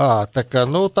 Tā kā,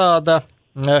 tāda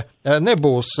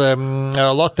nebūs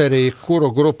loterija,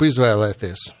 kuru grupu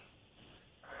izvēlēties?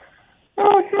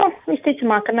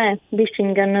 Visticamāk, ka nē. Bišķiņ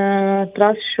gan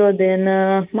trasi šodien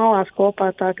malās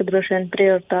kopā, tā ka droši vien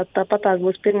prioritāte tāpatās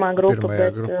būs pirmā grupa,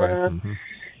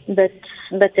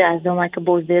 bet jā, es domāju, ka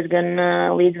būs diezgan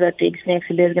līdzvērtīgi, sniegs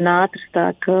ir diezgan ātrs, tā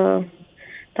ka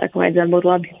vajadzētu būt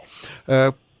labi.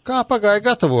 Kā pagāja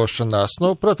gatavošanās?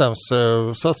 Protams,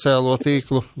 sociālo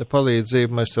tīklu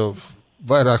palīdzību mēs jau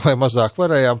vairāk vai mazāk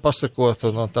varējām pasakot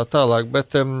un tā tālāk,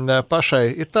 bet pašai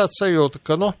ir tāds sajūta,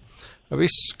 ka,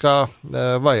 viss kā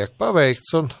vajag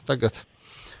paveikts un tagad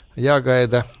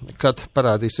jāgaida, kad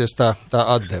parādīsies tā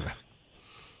atdeve.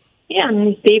 Jā,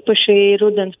 tīpaši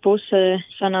rudens pusē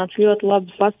sanāca ļoti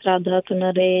labi pastrādāt, un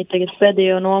arī tagad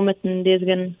pēdējo nometni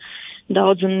diezgan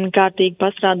daudz un kārtīgi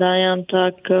pastrādājām,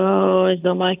 tā ka es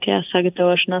domāju, ka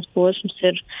sagatavošanās posms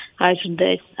ir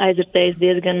aizritējis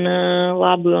diezgan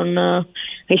labi, un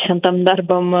visam tam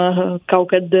darbam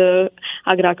kaut kad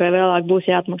agrāk vai vēlāk būs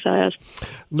jāatmaksājās.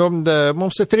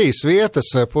 Mums ir 3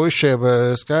 vietas, puišiem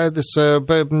skaidrs,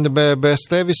 bez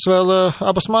tevis vēl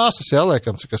abas māsas, jā,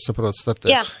 laikam, cik es saprotu,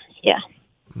 startēs. Jā,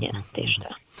 tieši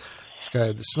tā.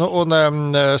 Skaidrs. Un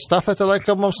stafete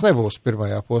laikam mums nebūs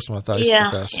pirmajā posmā, tā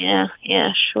izskatās. Jā,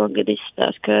 šogad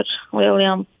izskatās, ka ar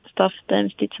lielajām stafetēm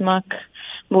ticamāk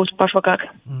būs pašvakāk.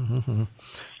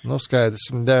 Skaidrs.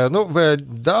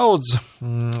 Daudz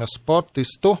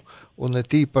sportistu un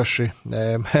tīpaši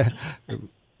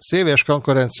sieviešu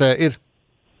konkurencē ir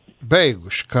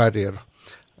beiguši karjeru.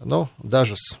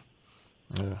 Dažas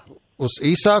uz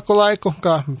īsāku laiku,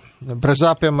 kā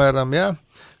Brezā, piemēram, jā,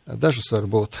 dažas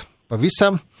varbūt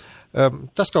pavisam.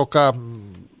 Tas kaut kā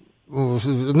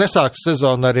nesāks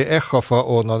sezonu arī Ehofa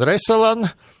un Reiselana.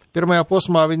 Pirmajā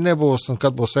posmā viņi nebūs, un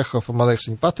kad būs Ehofa, man liekas,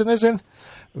 viņi pati nezin,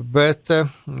 bet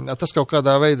tas kaut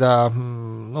kādā veidā,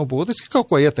 būtiski kaut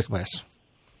ko ietekmēs.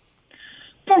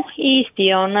 Īsti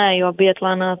jau nē, jo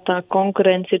biatlonā tā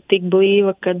konkurence ir tik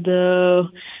blīva, kad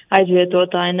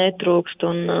aizvietotāji netrūkst,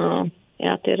 un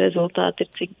jā, tie rezultāti ir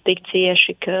tik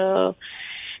cieši, ka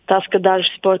tas, ka daži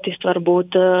sportisti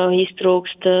varbūt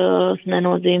iztrūkst,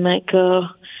 nenozīmē, ka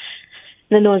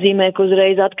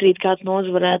uzreiz atkrīt kāds no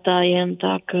uzvarētājiem,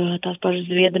 tā ka tās pašas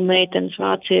zviedru meitenes,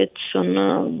 vācietis un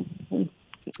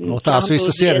tās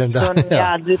visas ierindā.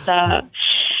 Jā,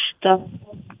 tā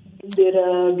ir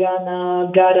gan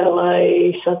gara,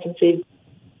 lai sacensību.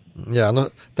 Jā,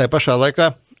 tā pašā laikā,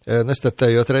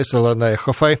 nestartējot Reiselanai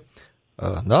Hofai,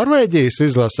 Norvēģijas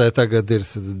izlasē tagad ir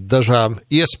dažām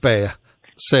iespēja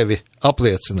sevi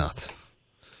apliecināt.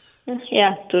 Jā,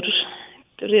 tur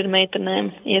ir meitenēm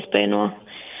iespēja no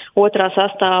otrā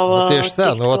sastāva. Tieši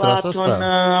tā, no otrā sastāva.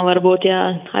 Un varbūt,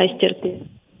 aizķerties.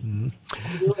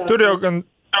 Tur jau gan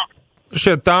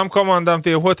šeit tām komandām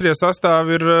tie otrie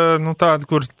sastāvi ir, tādi,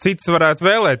 kur cits varētu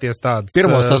vēlēties tādas.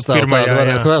 Pirmo sastāvu tādu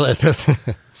varētu vēlēties.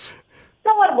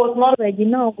 Varbūt Norvēģi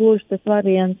nav gluži tas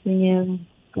variants viņiem.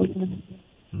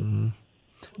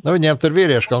 Viņiem tur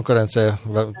vīriešu konkurencē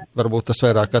varbūt tas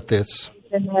vairāk attiecas.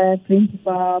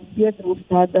 Principā pietrūkst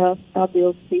tāda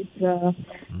stabila cifra,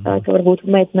 tā ka varbūt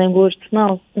meitenēm gluži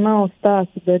tas nav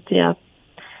stāsti, bet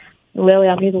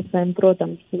lielajām izlasēm,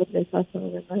 protams, otrais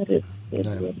sastāvs ir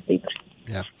stiprs.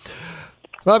 Jā.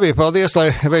 Labi, paldies, lai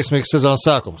veiksmīgs sezonas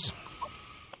sākums.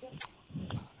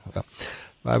 Jā.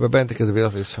 Vai Bente, kad bija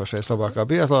Latvijas labākā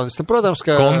biatlonista, protams,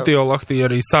 ka... Kontio Lahtī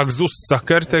arī sāk zust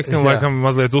sakari, teiksim, laikam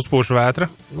mazliet uzpūš vētra.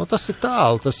 Tas ir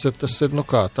tālu, tas ir,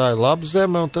 tā ir laba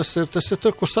zeme, un tas ir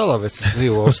tur, kur Salavecis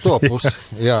dzīvo uz to pusi.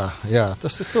 Jā,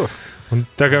 tas ir tur. Un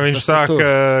tā kā viņš sāk,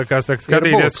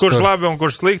 skatīties, kurš labi un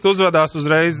kurš slikti uzvedās,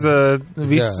 uzreiz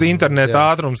viss interneta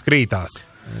ātrums krītās.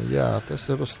 Jā, tas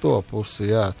ir uz to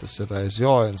pusi, tas ir aiz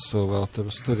Joensu, vēl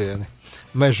tur uz turieni.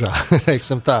 Mežā,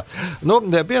 teiksim tā.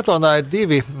 Biatlonā ir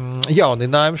 2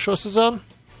 jauninājumi šo sezonu.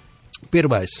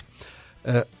 Pirmais.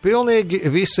 Pilnīgi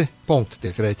visi punkti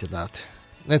tiek rēķināti.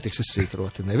 Netiks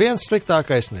izsītroti neviens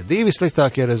sliktākais, ne 2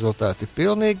 sliktākie rezultāti.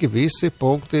 Pilnīgi visi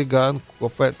punkti gan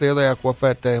lielajā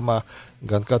kopvērtējumā,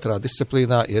 gan katrā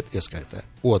disciplīnā iet ieskaitē.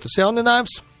 Otrs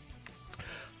jauninājums.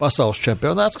 Pasaules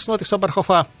čempionāts, kas notiks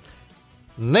Oberhofā,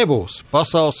 nebūs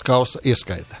pasaules kausa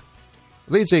ieskaitē.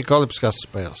 Līdzīgi kā Olimpiskās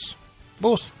spēles.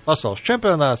 Būs pasaules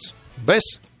čempionāts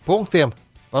bez punktiem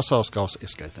pasaules kausa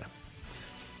ieskaitē.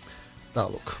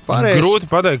 Tālūk. Grūti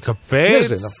pateikt, kāpēc.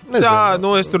 Nezinu. Tā,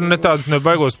 es tur ne tādus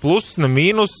nebaigos plusus, ne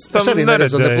mīnus. Es arī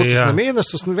neredzēju ne plusus, ne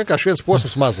mīnus. Tas vienkārši viens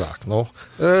posms mazāk.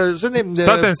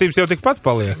 Sacensības jau tikpat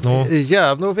paliek. Jā,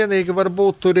 vienīgi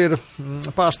varbūt tur ir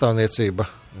pārstāvniecība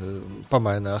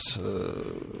pamainās,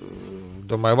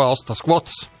 domāju, valsts tās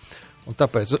kvotas. Un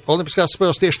tāpēc Olimpiskās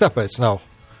spēles tieši tāpēc nav.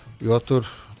 Jo tur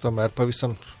tomēr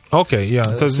pavisam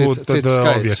tas būtu tad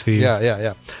objektīvi.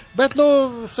 Jā. Bet,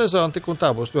 sezona tik un tā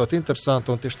būs ļoti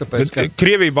interesanta, un tieši tāpēc, ka...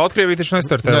 Krievija, Baltkrievija taču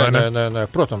nestartē, vai ne? Nē,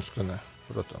 protams, ka ne.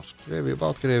 Protams, Krievija,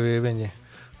 Baltkrievija, viņi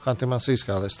Hantimans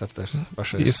īskālē startēs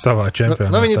pašreiz. Ir savā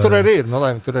čempionātā. Viņi tur arī ir,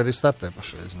 lai viņi tur arī startē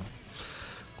pašreiz.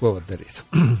 Ko var darīt?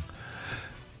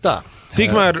 Tā.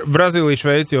 Tikmēr Brazīlija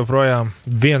Šveici joprojām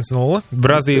 1-0.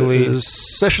 Brazīlija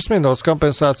 6 minūtes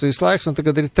kompensācijas laiks, un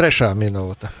tagad ir 3.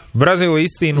 minūte. Brazīlija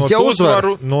izcīnot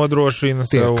uzvaru, nodrošina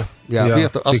sev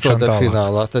vietu 8.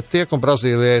 finālā. Tad tiek, un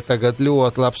Brazīlijai tagad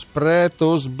ļoti labs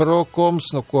pretuzbrukums.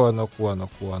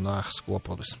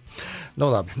 Skopulis.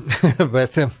 Labi.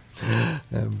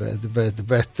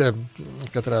 bet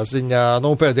katrā ziņā,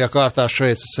 pēdējā kārtā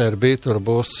Šveica Serbija tur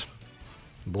būs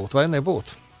būt vai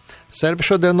nebūt. Serbi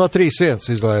šodien no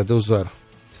 3-1 izlaida uzvaru.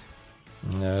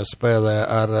 Spēlē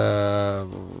ar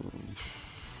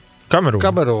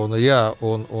Kamerūnu,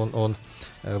 un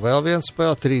vēl viens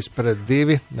spēle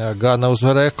 3-2 Gana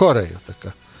uzvarēja Koreju. Tā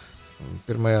kā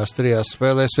pirmajās 3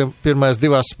 spēlēs, pirmajās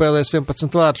 2 spēlēs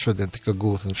 11 vārdu šodien tika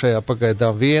gūt, un šajā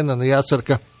pagaidām viena, jācer,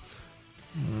 ka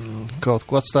kaut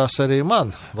ko atstās arī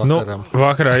man vakaram.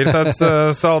 Vakarā ir tāds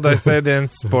saldais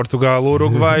ēdiens Portugāla,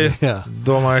 Urugvaja.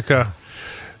 Domāju, ka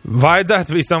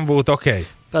vajadzētu visam būt ok.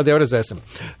 Tad jau redzēsim.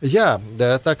 Jā,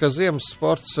 tā kā ziemas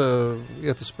sports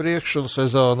iet uz priekšu un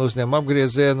sezonu uzņem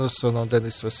apgriezienus, un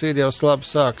Denis Vasiljevs labi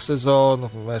sāka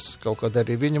sezonu, mēs kaut kad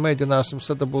arī viņu mēģināsim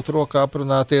sadabūt rokā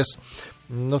aprunāties.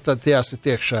 Tad jāsit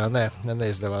iekšā,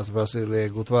 neizdevās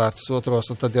Brazīlijai gūt vārtus otros,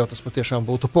 un tad jau tas patiešām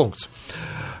būtu punkts.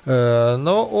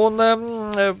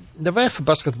 VF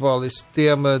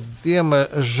basketbolistiem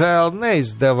diemžēl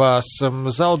neizdevās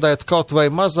zaudēt kaut vai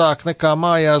mazāk nekā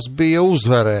mājās bija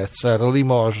uzvarēts ar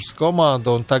Limožas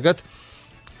komandu, un tagad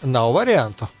nav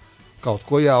variantu. Kaut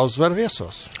ko jāuzvar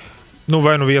viesos.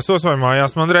 Vai viesos, vai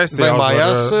mājās Mandrēs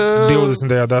jāuzvar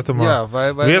 20. datumā. Jā,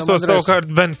 vai viesos savukārt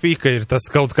Benfica ir tas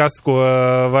kaut kas, ko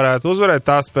varētu uzvarēt.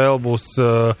 Tā spēle būs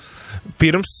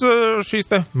pirms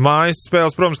šīs te mājas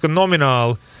spēles. Protams, ka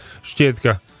nomināli šķiet,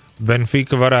 ka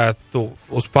Benfica varētu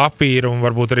uz papīra un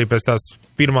varbūt arī pēc tās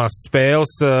pirmās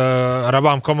spēles ar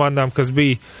abām komandām, kas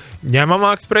bija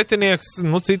ņemamāks pretinieks.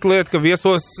 Cita lieta, ka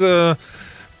viesos...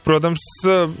 Protams,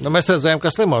 mēs redzējām,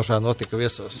 kas Limožā notika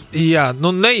viesos. Jā,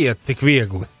 neiet tik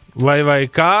viegli. Lai vai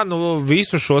kā,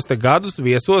 visus šos te gadus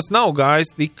viesos nav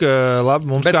gājis tik labi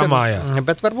mums kā mājās.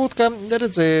 Bet varbūt, ka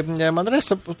redzēja,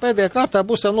 Manresa pēdējā kārtā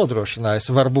būs jau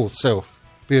nodrošinājis varbūt sev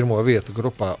pirmo vietu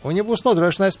grupā. Un, ja būs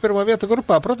nodrošinājis pirmo vietu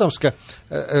grupā, protams, ka,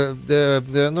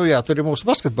 tur ir mūsu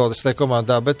basketbolistai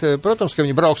komandā, bet, protams, ka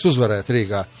viņi brauks uzvarēt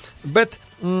Rīgā. Bet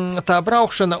tā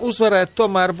braukšana uzvarēt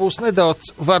tomēr būs nedaudz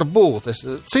varbūt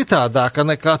citādāka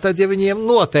nekā tad, ja viņiem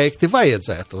noteikti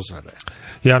vajadzētu uzvarēt.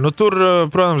 Jā, tur,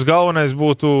 protams, galvenais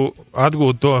būtu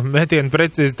atgūt to metienu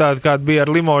precizitāti, kāda bija ar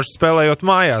Limožu spēlējot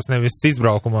mājās, nevis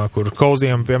izbraukumā, kur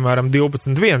Kauzijam, piemēram,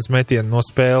 12-1 metienu no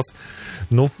spēles.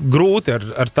 Grūti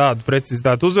ar tādu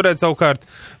precizitāti uzvarēt, savukārt,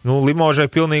 Limožai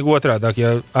pilnīgi otrādāk.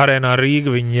 Ja arēnā Rīga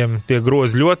viņiem tie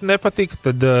grozi ļoti nepatika,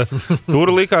 tad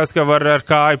tur likās, ka var ar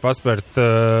kāju paspērt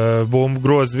bumbu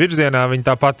grozu virzienā, viņi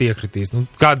tāpat iekritīs.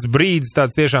 Kāds brīdis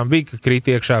tāds tiešām bija, ka krīt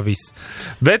iekšā viss.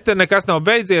 Bet nekas nav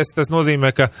beidzies, tas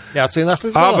nozīmē, ka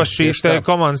abas šīs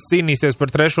komandas cīnīsies par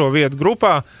 3. vietu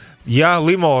grupā. Ja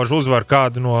Limožu uzvar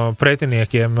kādu no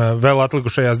pretiniekiem vēl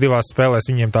atlikušajās 2 spēlēs,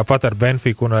 viņiem tāpat ar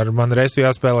Benfiku un ar Manresu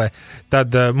jāspēlē,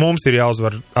 tad mums ir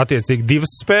jāuzvar attiecīgi 2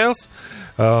 spēles.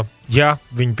 Ja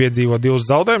viņi piedzīvo 2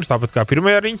 zaudējumus, tāpat kā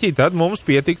pirmajā riņķī, tad mums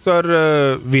pietiktu ar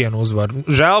 1 uzvaru.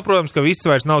 Žēl, protams, ka viss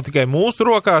vairs nav tikai mūsu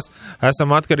rokās,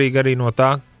 esam atkarīgi arī no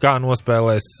tā, kā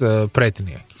nospēlēs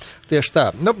pretinieki. Tieši tā.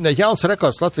 Jauns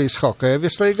rekords Latvijas hokeja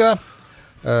virslīgā,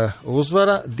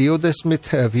 uzvara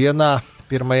 21.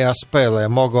 pirmajā spēlē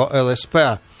Mogo LSP.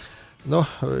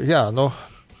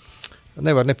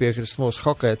 Nevar nepiekrist mūsu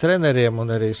hokeja treneriem un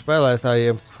arī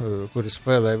spēlētājiem, kuri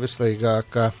spēlē virslīgā,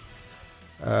 ka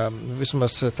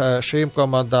vismaz šīm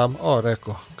komandām,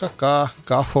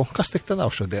 Kafu, kas tik te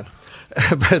nav šodien?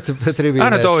 bet Rivīnēs.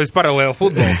 Anatolijas paralēli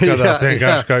futbols skatās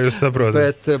vienkārši, kā jūs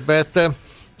saprotat. Bet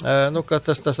ka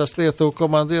tas Lietuvu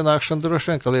komandu ienākšana droši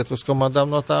vien, ka Lietuvas komandām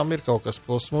no tām ir kaut kas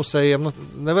plus mūsējiem.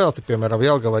 Nevelti, piemēram,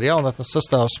 Jelgava ar jaunatnes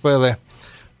sastāvu spēlē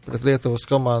pret Lietuvas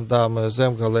komandām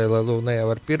Zemgalē, lai Lūnējā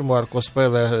ar pirmo, ar ko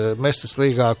spēlē Mestas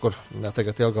līgā, kur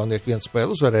tagad Jelgavnieki 1 spēli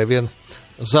uzvarēja, 1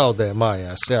 zaudēja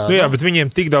mājās. Jā, bet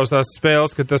viņiem tik daudz tās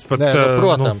spēles, ka tas pat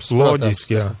protams,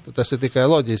 loģiski. Tas ir tikai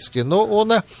loģiski.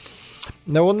 Un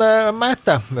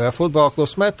Meta, futbola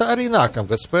klubs Meta arī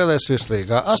nākamgad spēlēs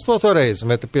virslīgā. 8. reizi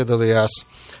Meta piedalījās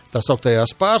tās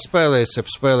augtajās pārspēlēs, jeb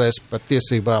spēlēs par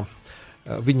tiesībām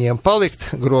viņiem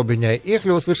palikt, grobiņai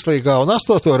iekļūt virslīgā, un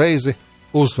 8. reizi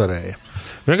uzvarēja.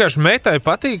 Vienkārši Metai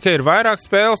patīk, ka ir vairāk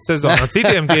spēles sezonā.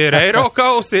 Citiem tie ir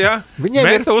Eirokausi, jā. Viņiem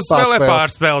Meta uzspēlē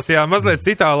pārspēles, jā, mazliet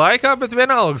citā laikā, bet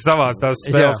vienalga savās tās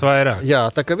spēles vairāk.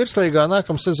 Jā, tā kā virslīgā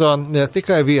nākamā sezona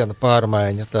tikai 1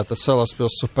 pārmaiņa. Tātad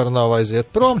Salaspils Supernova aiziet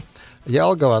prom,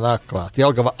 Jelgava nāk klāt.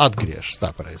 Jelgava atgriežas,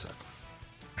 tā pareizāk.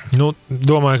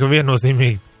 Domāju, ka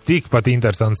viennozīmīgi tikpat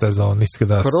interesanta sezona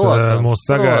izskatās mūsu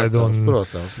sagaidu.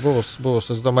 Protams,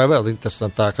 būs, es domāju, vēl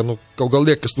interesantāka. Kaut gal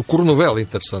liekas, kur vēl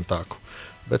interesantāku.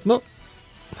 Bet,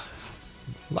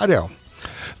 arī jau.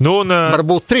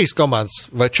 Varbūt 3 komandas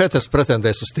vai 4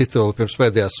 pretendēs uz titulu pirms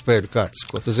pēdējās spēļu kārtas,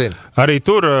 ko tu zini? Arī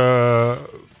tur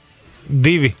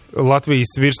 2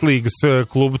 Latvijas virslīgas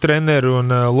klubu treneri un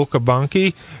Luka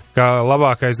Bankī, kā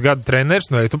labākais gada treneris.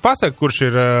 Tu pasaki, kurš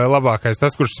ir labākais?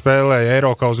 Tas, kurš spēlēja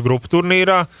Eirokaus grupu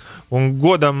turnīrā un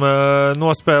godam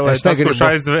nospēlēja tas, kurš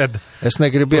aizved. Es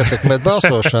negribu ietekmēt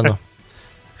balsošanu,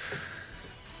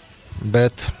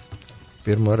 bet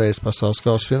pirmo reizi pasaules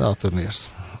kausa fināla turnīrs.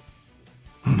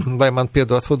 Lai man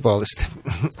piedod futbolisti.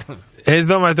 Es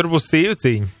domāju, tur būs sīva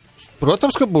cīņa.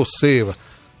 Protams, ka būs sīva.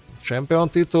 Čempionu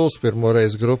tituls, pirmo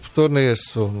reizi grupu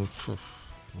turnīrs un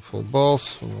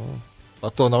futbols.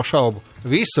 Par to nav šaubu.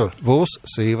 Visur būs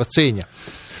sīva cīņa.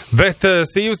 Bet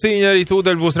sīva cīņa arī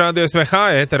tūdaļ būs Radio SVH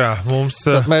ēterā.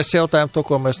 Tad mēs jautājam to,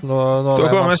 ko mēs to,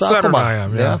 ko mēs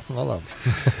sarunājām. Jā. Labi.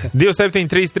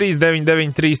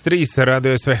 27339933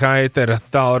 Radio SVH ētera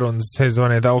tālrunis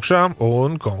zvaniet augšā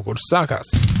un konkurss sākās.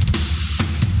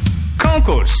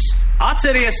 Konkurss!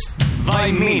 Atceries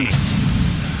vai mini?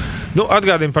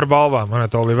 Atgādījumi par balvām,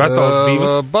 Anatolija. Vesels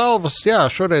 2. Balvas, jā,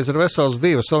 šoreiz ir vesels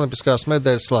 2 olimpiskās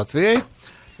medaļas Latvijai.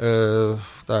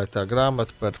 Tā ir tā grāmata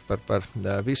par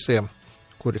visiem,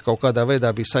 kuri kaut kādā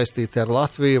veidā bija saistīti ar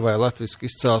Latviju vai latvisku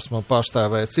izcelsmu un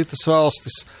pārstāvēja citas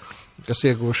valstis, kas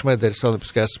ieguvuši medaļas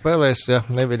olimpiskajās spēlēs. Ja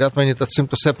neviļ atmiņa, tad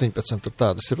 117 tur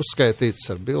tādas ir uzskaitītas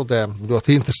ar bildēm, ļoti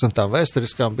interesantām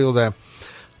vēsturiskām bildēm.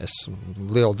 Es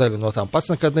lielu daļu no tām pats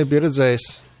nekad nebiju redzējis,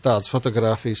 tādas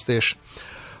fotogrāfijas tieši.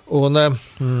 Un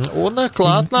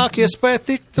klāt nāk iespēja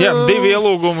tikt 2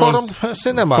 ielūgumi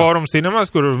Forum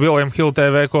Cinemas, kur William Hill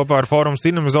TV kopā ar Forum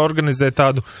Cinemas organizē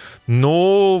tādu,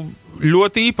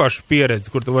 ļoti īpašu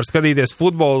pieredzi, kur tu vari skatīties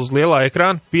futbolu uz lielā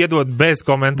ekrāna, piedot bez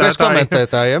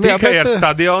komentētājiem. Tikai ar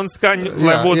stadionu skaņu,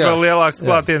 lai būtu vēl lielāks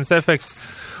klātienes efekts.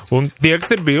 Un tie,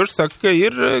 kas ir bijuši, saka, ka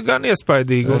ir gan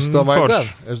iespaidīgi un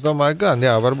forši. Es domāju, gan,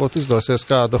 jā, varbūt izdosies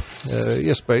kādu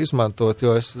iespēju izmantot,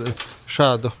 jo es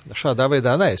šādā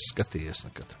veidā neizskatījies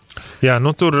nekad. Jā,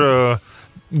 nu tur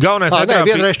galvenais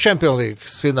vienreiz Champions League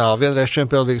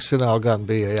fināla gan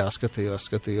bija, jā,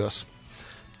 skatījos.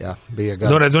 Jā, bija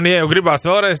gan. Nu, redz, un ja jau gribās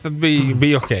vēlreiz, tad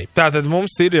bija ok. Tātad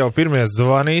mums ir jau pirmie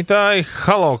zvanītāji.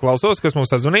 Halo, klausos, kas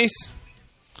mums atzvanīs?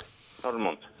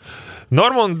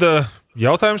 Normund,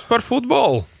 jautājums par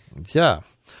futbolu. Jā,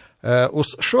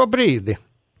 uz šo brīdi,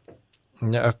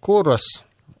 kuras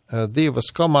divas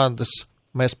komandas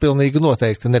mēs pilnīgi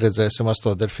noteikti neredzēsim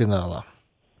astoņdaļfinālā?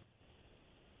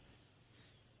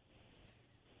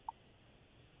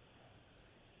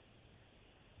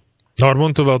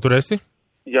 Normund, tu vēl tur esi?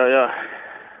 Jā.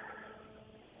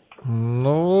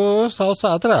 Nu, sauc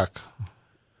ātrāk.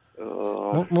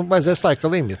 Mums vajadzēs laika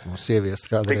limitu mums ieviest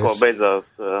kādreiz.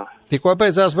 Tikko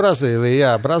beidzās Brazīlija,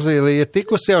 jā. Brazīlija ir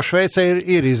tikusi, jau Šveice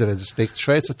ir izredzes tikt.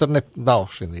 Šveice tur nav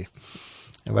šī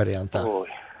variantā.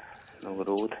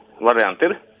 Grūti. Varianti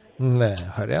ir? Nē,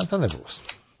 varianta nebūs.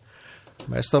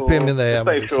 Mēs to pieminējām.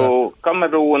 Es teikšu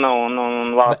Kamerūna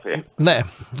un Vācija. Nē.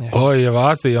 Ja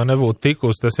Vācija jau nebūtu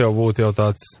tikusi, tas jau būtu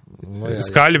tāds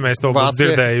skaļi mēs to būtu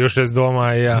dzirdējuši, es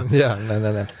domāju, jā. Jā,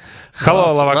 nē. Halo,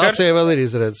 labvakar. Vācija vēl ir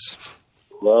izredzes.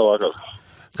 Labvakar.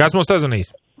 Kas mums sazvanīs?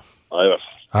 Aivars.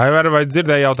 Aivar, vai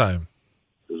dzirdēji jautājumu?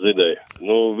 Dzirdēju.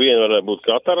 Nu, viena varētu būt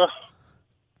Katara.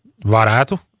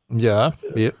 Varētu. Jā,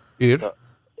 ir.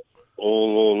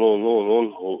 Un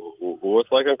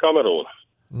otrs laikam Kamerūna.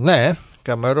 Nē,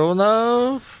 Kamerūnā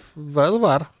vēl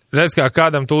var. Redz, kā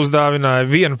kādam tu uzdāvināji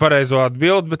vienu pareizo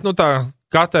atbildi, bet tā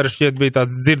Katara šķiet bija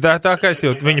tāds dzirdētākais,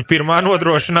 jo viņa pirmā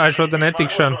nodrošināja šo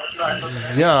netikšanu.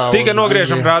 Jā. Tikai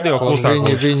nogriežam radio klusāk.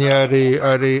 Viņi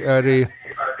arī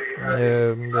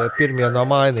pirmie no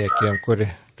mainiekiem, kuri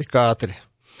tik ātri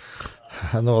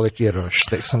nolika ieročus,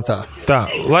 teiksim tā. Tā,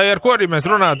 lai ar ko arī mēs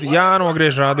runātu,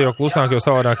 jānogriež radio klusāk, jo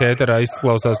savādāk ēterā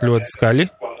izklausās ļoti skaļi.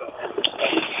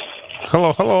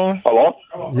 Halo.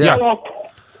 Jā.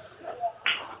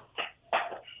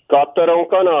 Katara un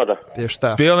Kanāda. Tieši tā.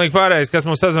 Pilnīgi pārējais, kas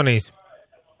mums sazvanīs?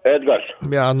 Edgars.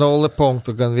 Jā, 0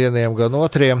 punktu gan vieniem, gan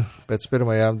otriem pēc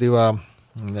pirmajām divām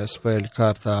spēļu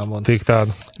kārtām. Un tik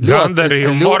tādu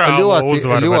gandarījumu morālu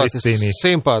uzvaru var izcīnīt. Ļoti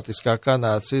simpātiskā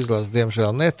Kanādas izlase,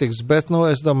 diemžēl netiks, bet,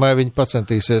 es domāju, viņi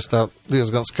pacentīsies tā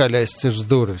diezgan skaļais cirs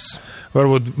durvis.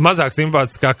 Varbūt mazāk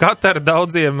simpātiskā Katara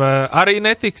daudziem arī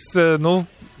netiks,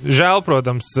 žēl,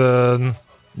 protams,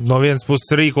 no vienas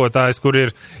puses rīkotājs, kur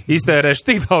ir iztērējuši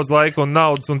tik daudz laika un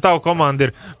naudas, un tavu komanda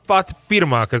ir pati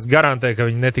pirmā, kas garantē, ka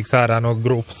viņi netiks ārā no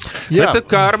grupas. Jā. Bet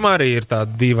karma arī ir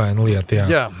tāda dīvaina lieta,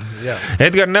 jā. Jā.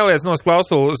 Edgar, neliec nos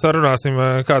klausulu, sarunāsim,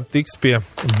 kāda tiks pie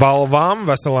balvām,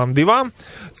 veselām divām.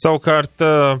 Savukārt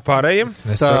pārējiem,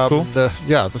 es saku.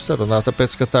 Jā, tu sarunā,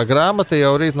 tāpēc, ka tā grāmata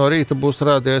jau rīt no rīta būs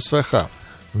Radio SVH.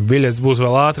 Biļets būs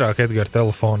vēl ātrāk, Edgar,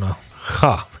 telefonā.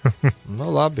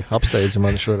 Labi, apsteidzi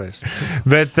mani šoreiz.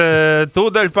 Bet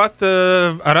tūdaļ pat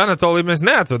ar Anatoliju mēs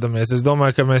neatvedamies. Es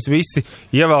domāju, ka mēs visi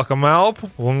ievelkam elpu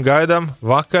un gaidām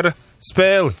vakara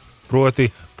spēli,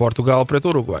 proti Portugāla pret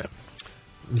Urugvaju.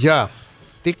 Jā,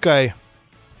 tikai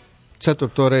 4.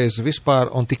 reizi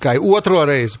vispār un tikai 2.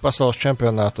 reizi pasaules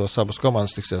čempionātos abas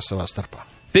komandas tiksies savā starpā.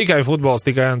 Tikai futbols,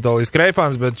 tikai Anatolijas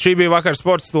Kreipāns, bet šī bija vakar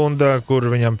sporta stunda, kur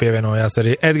viņam pievienojās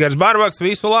arī Edgars Barbaks.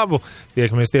 Visu labu!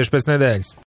 Tiekamies tieši pēc nedēļas.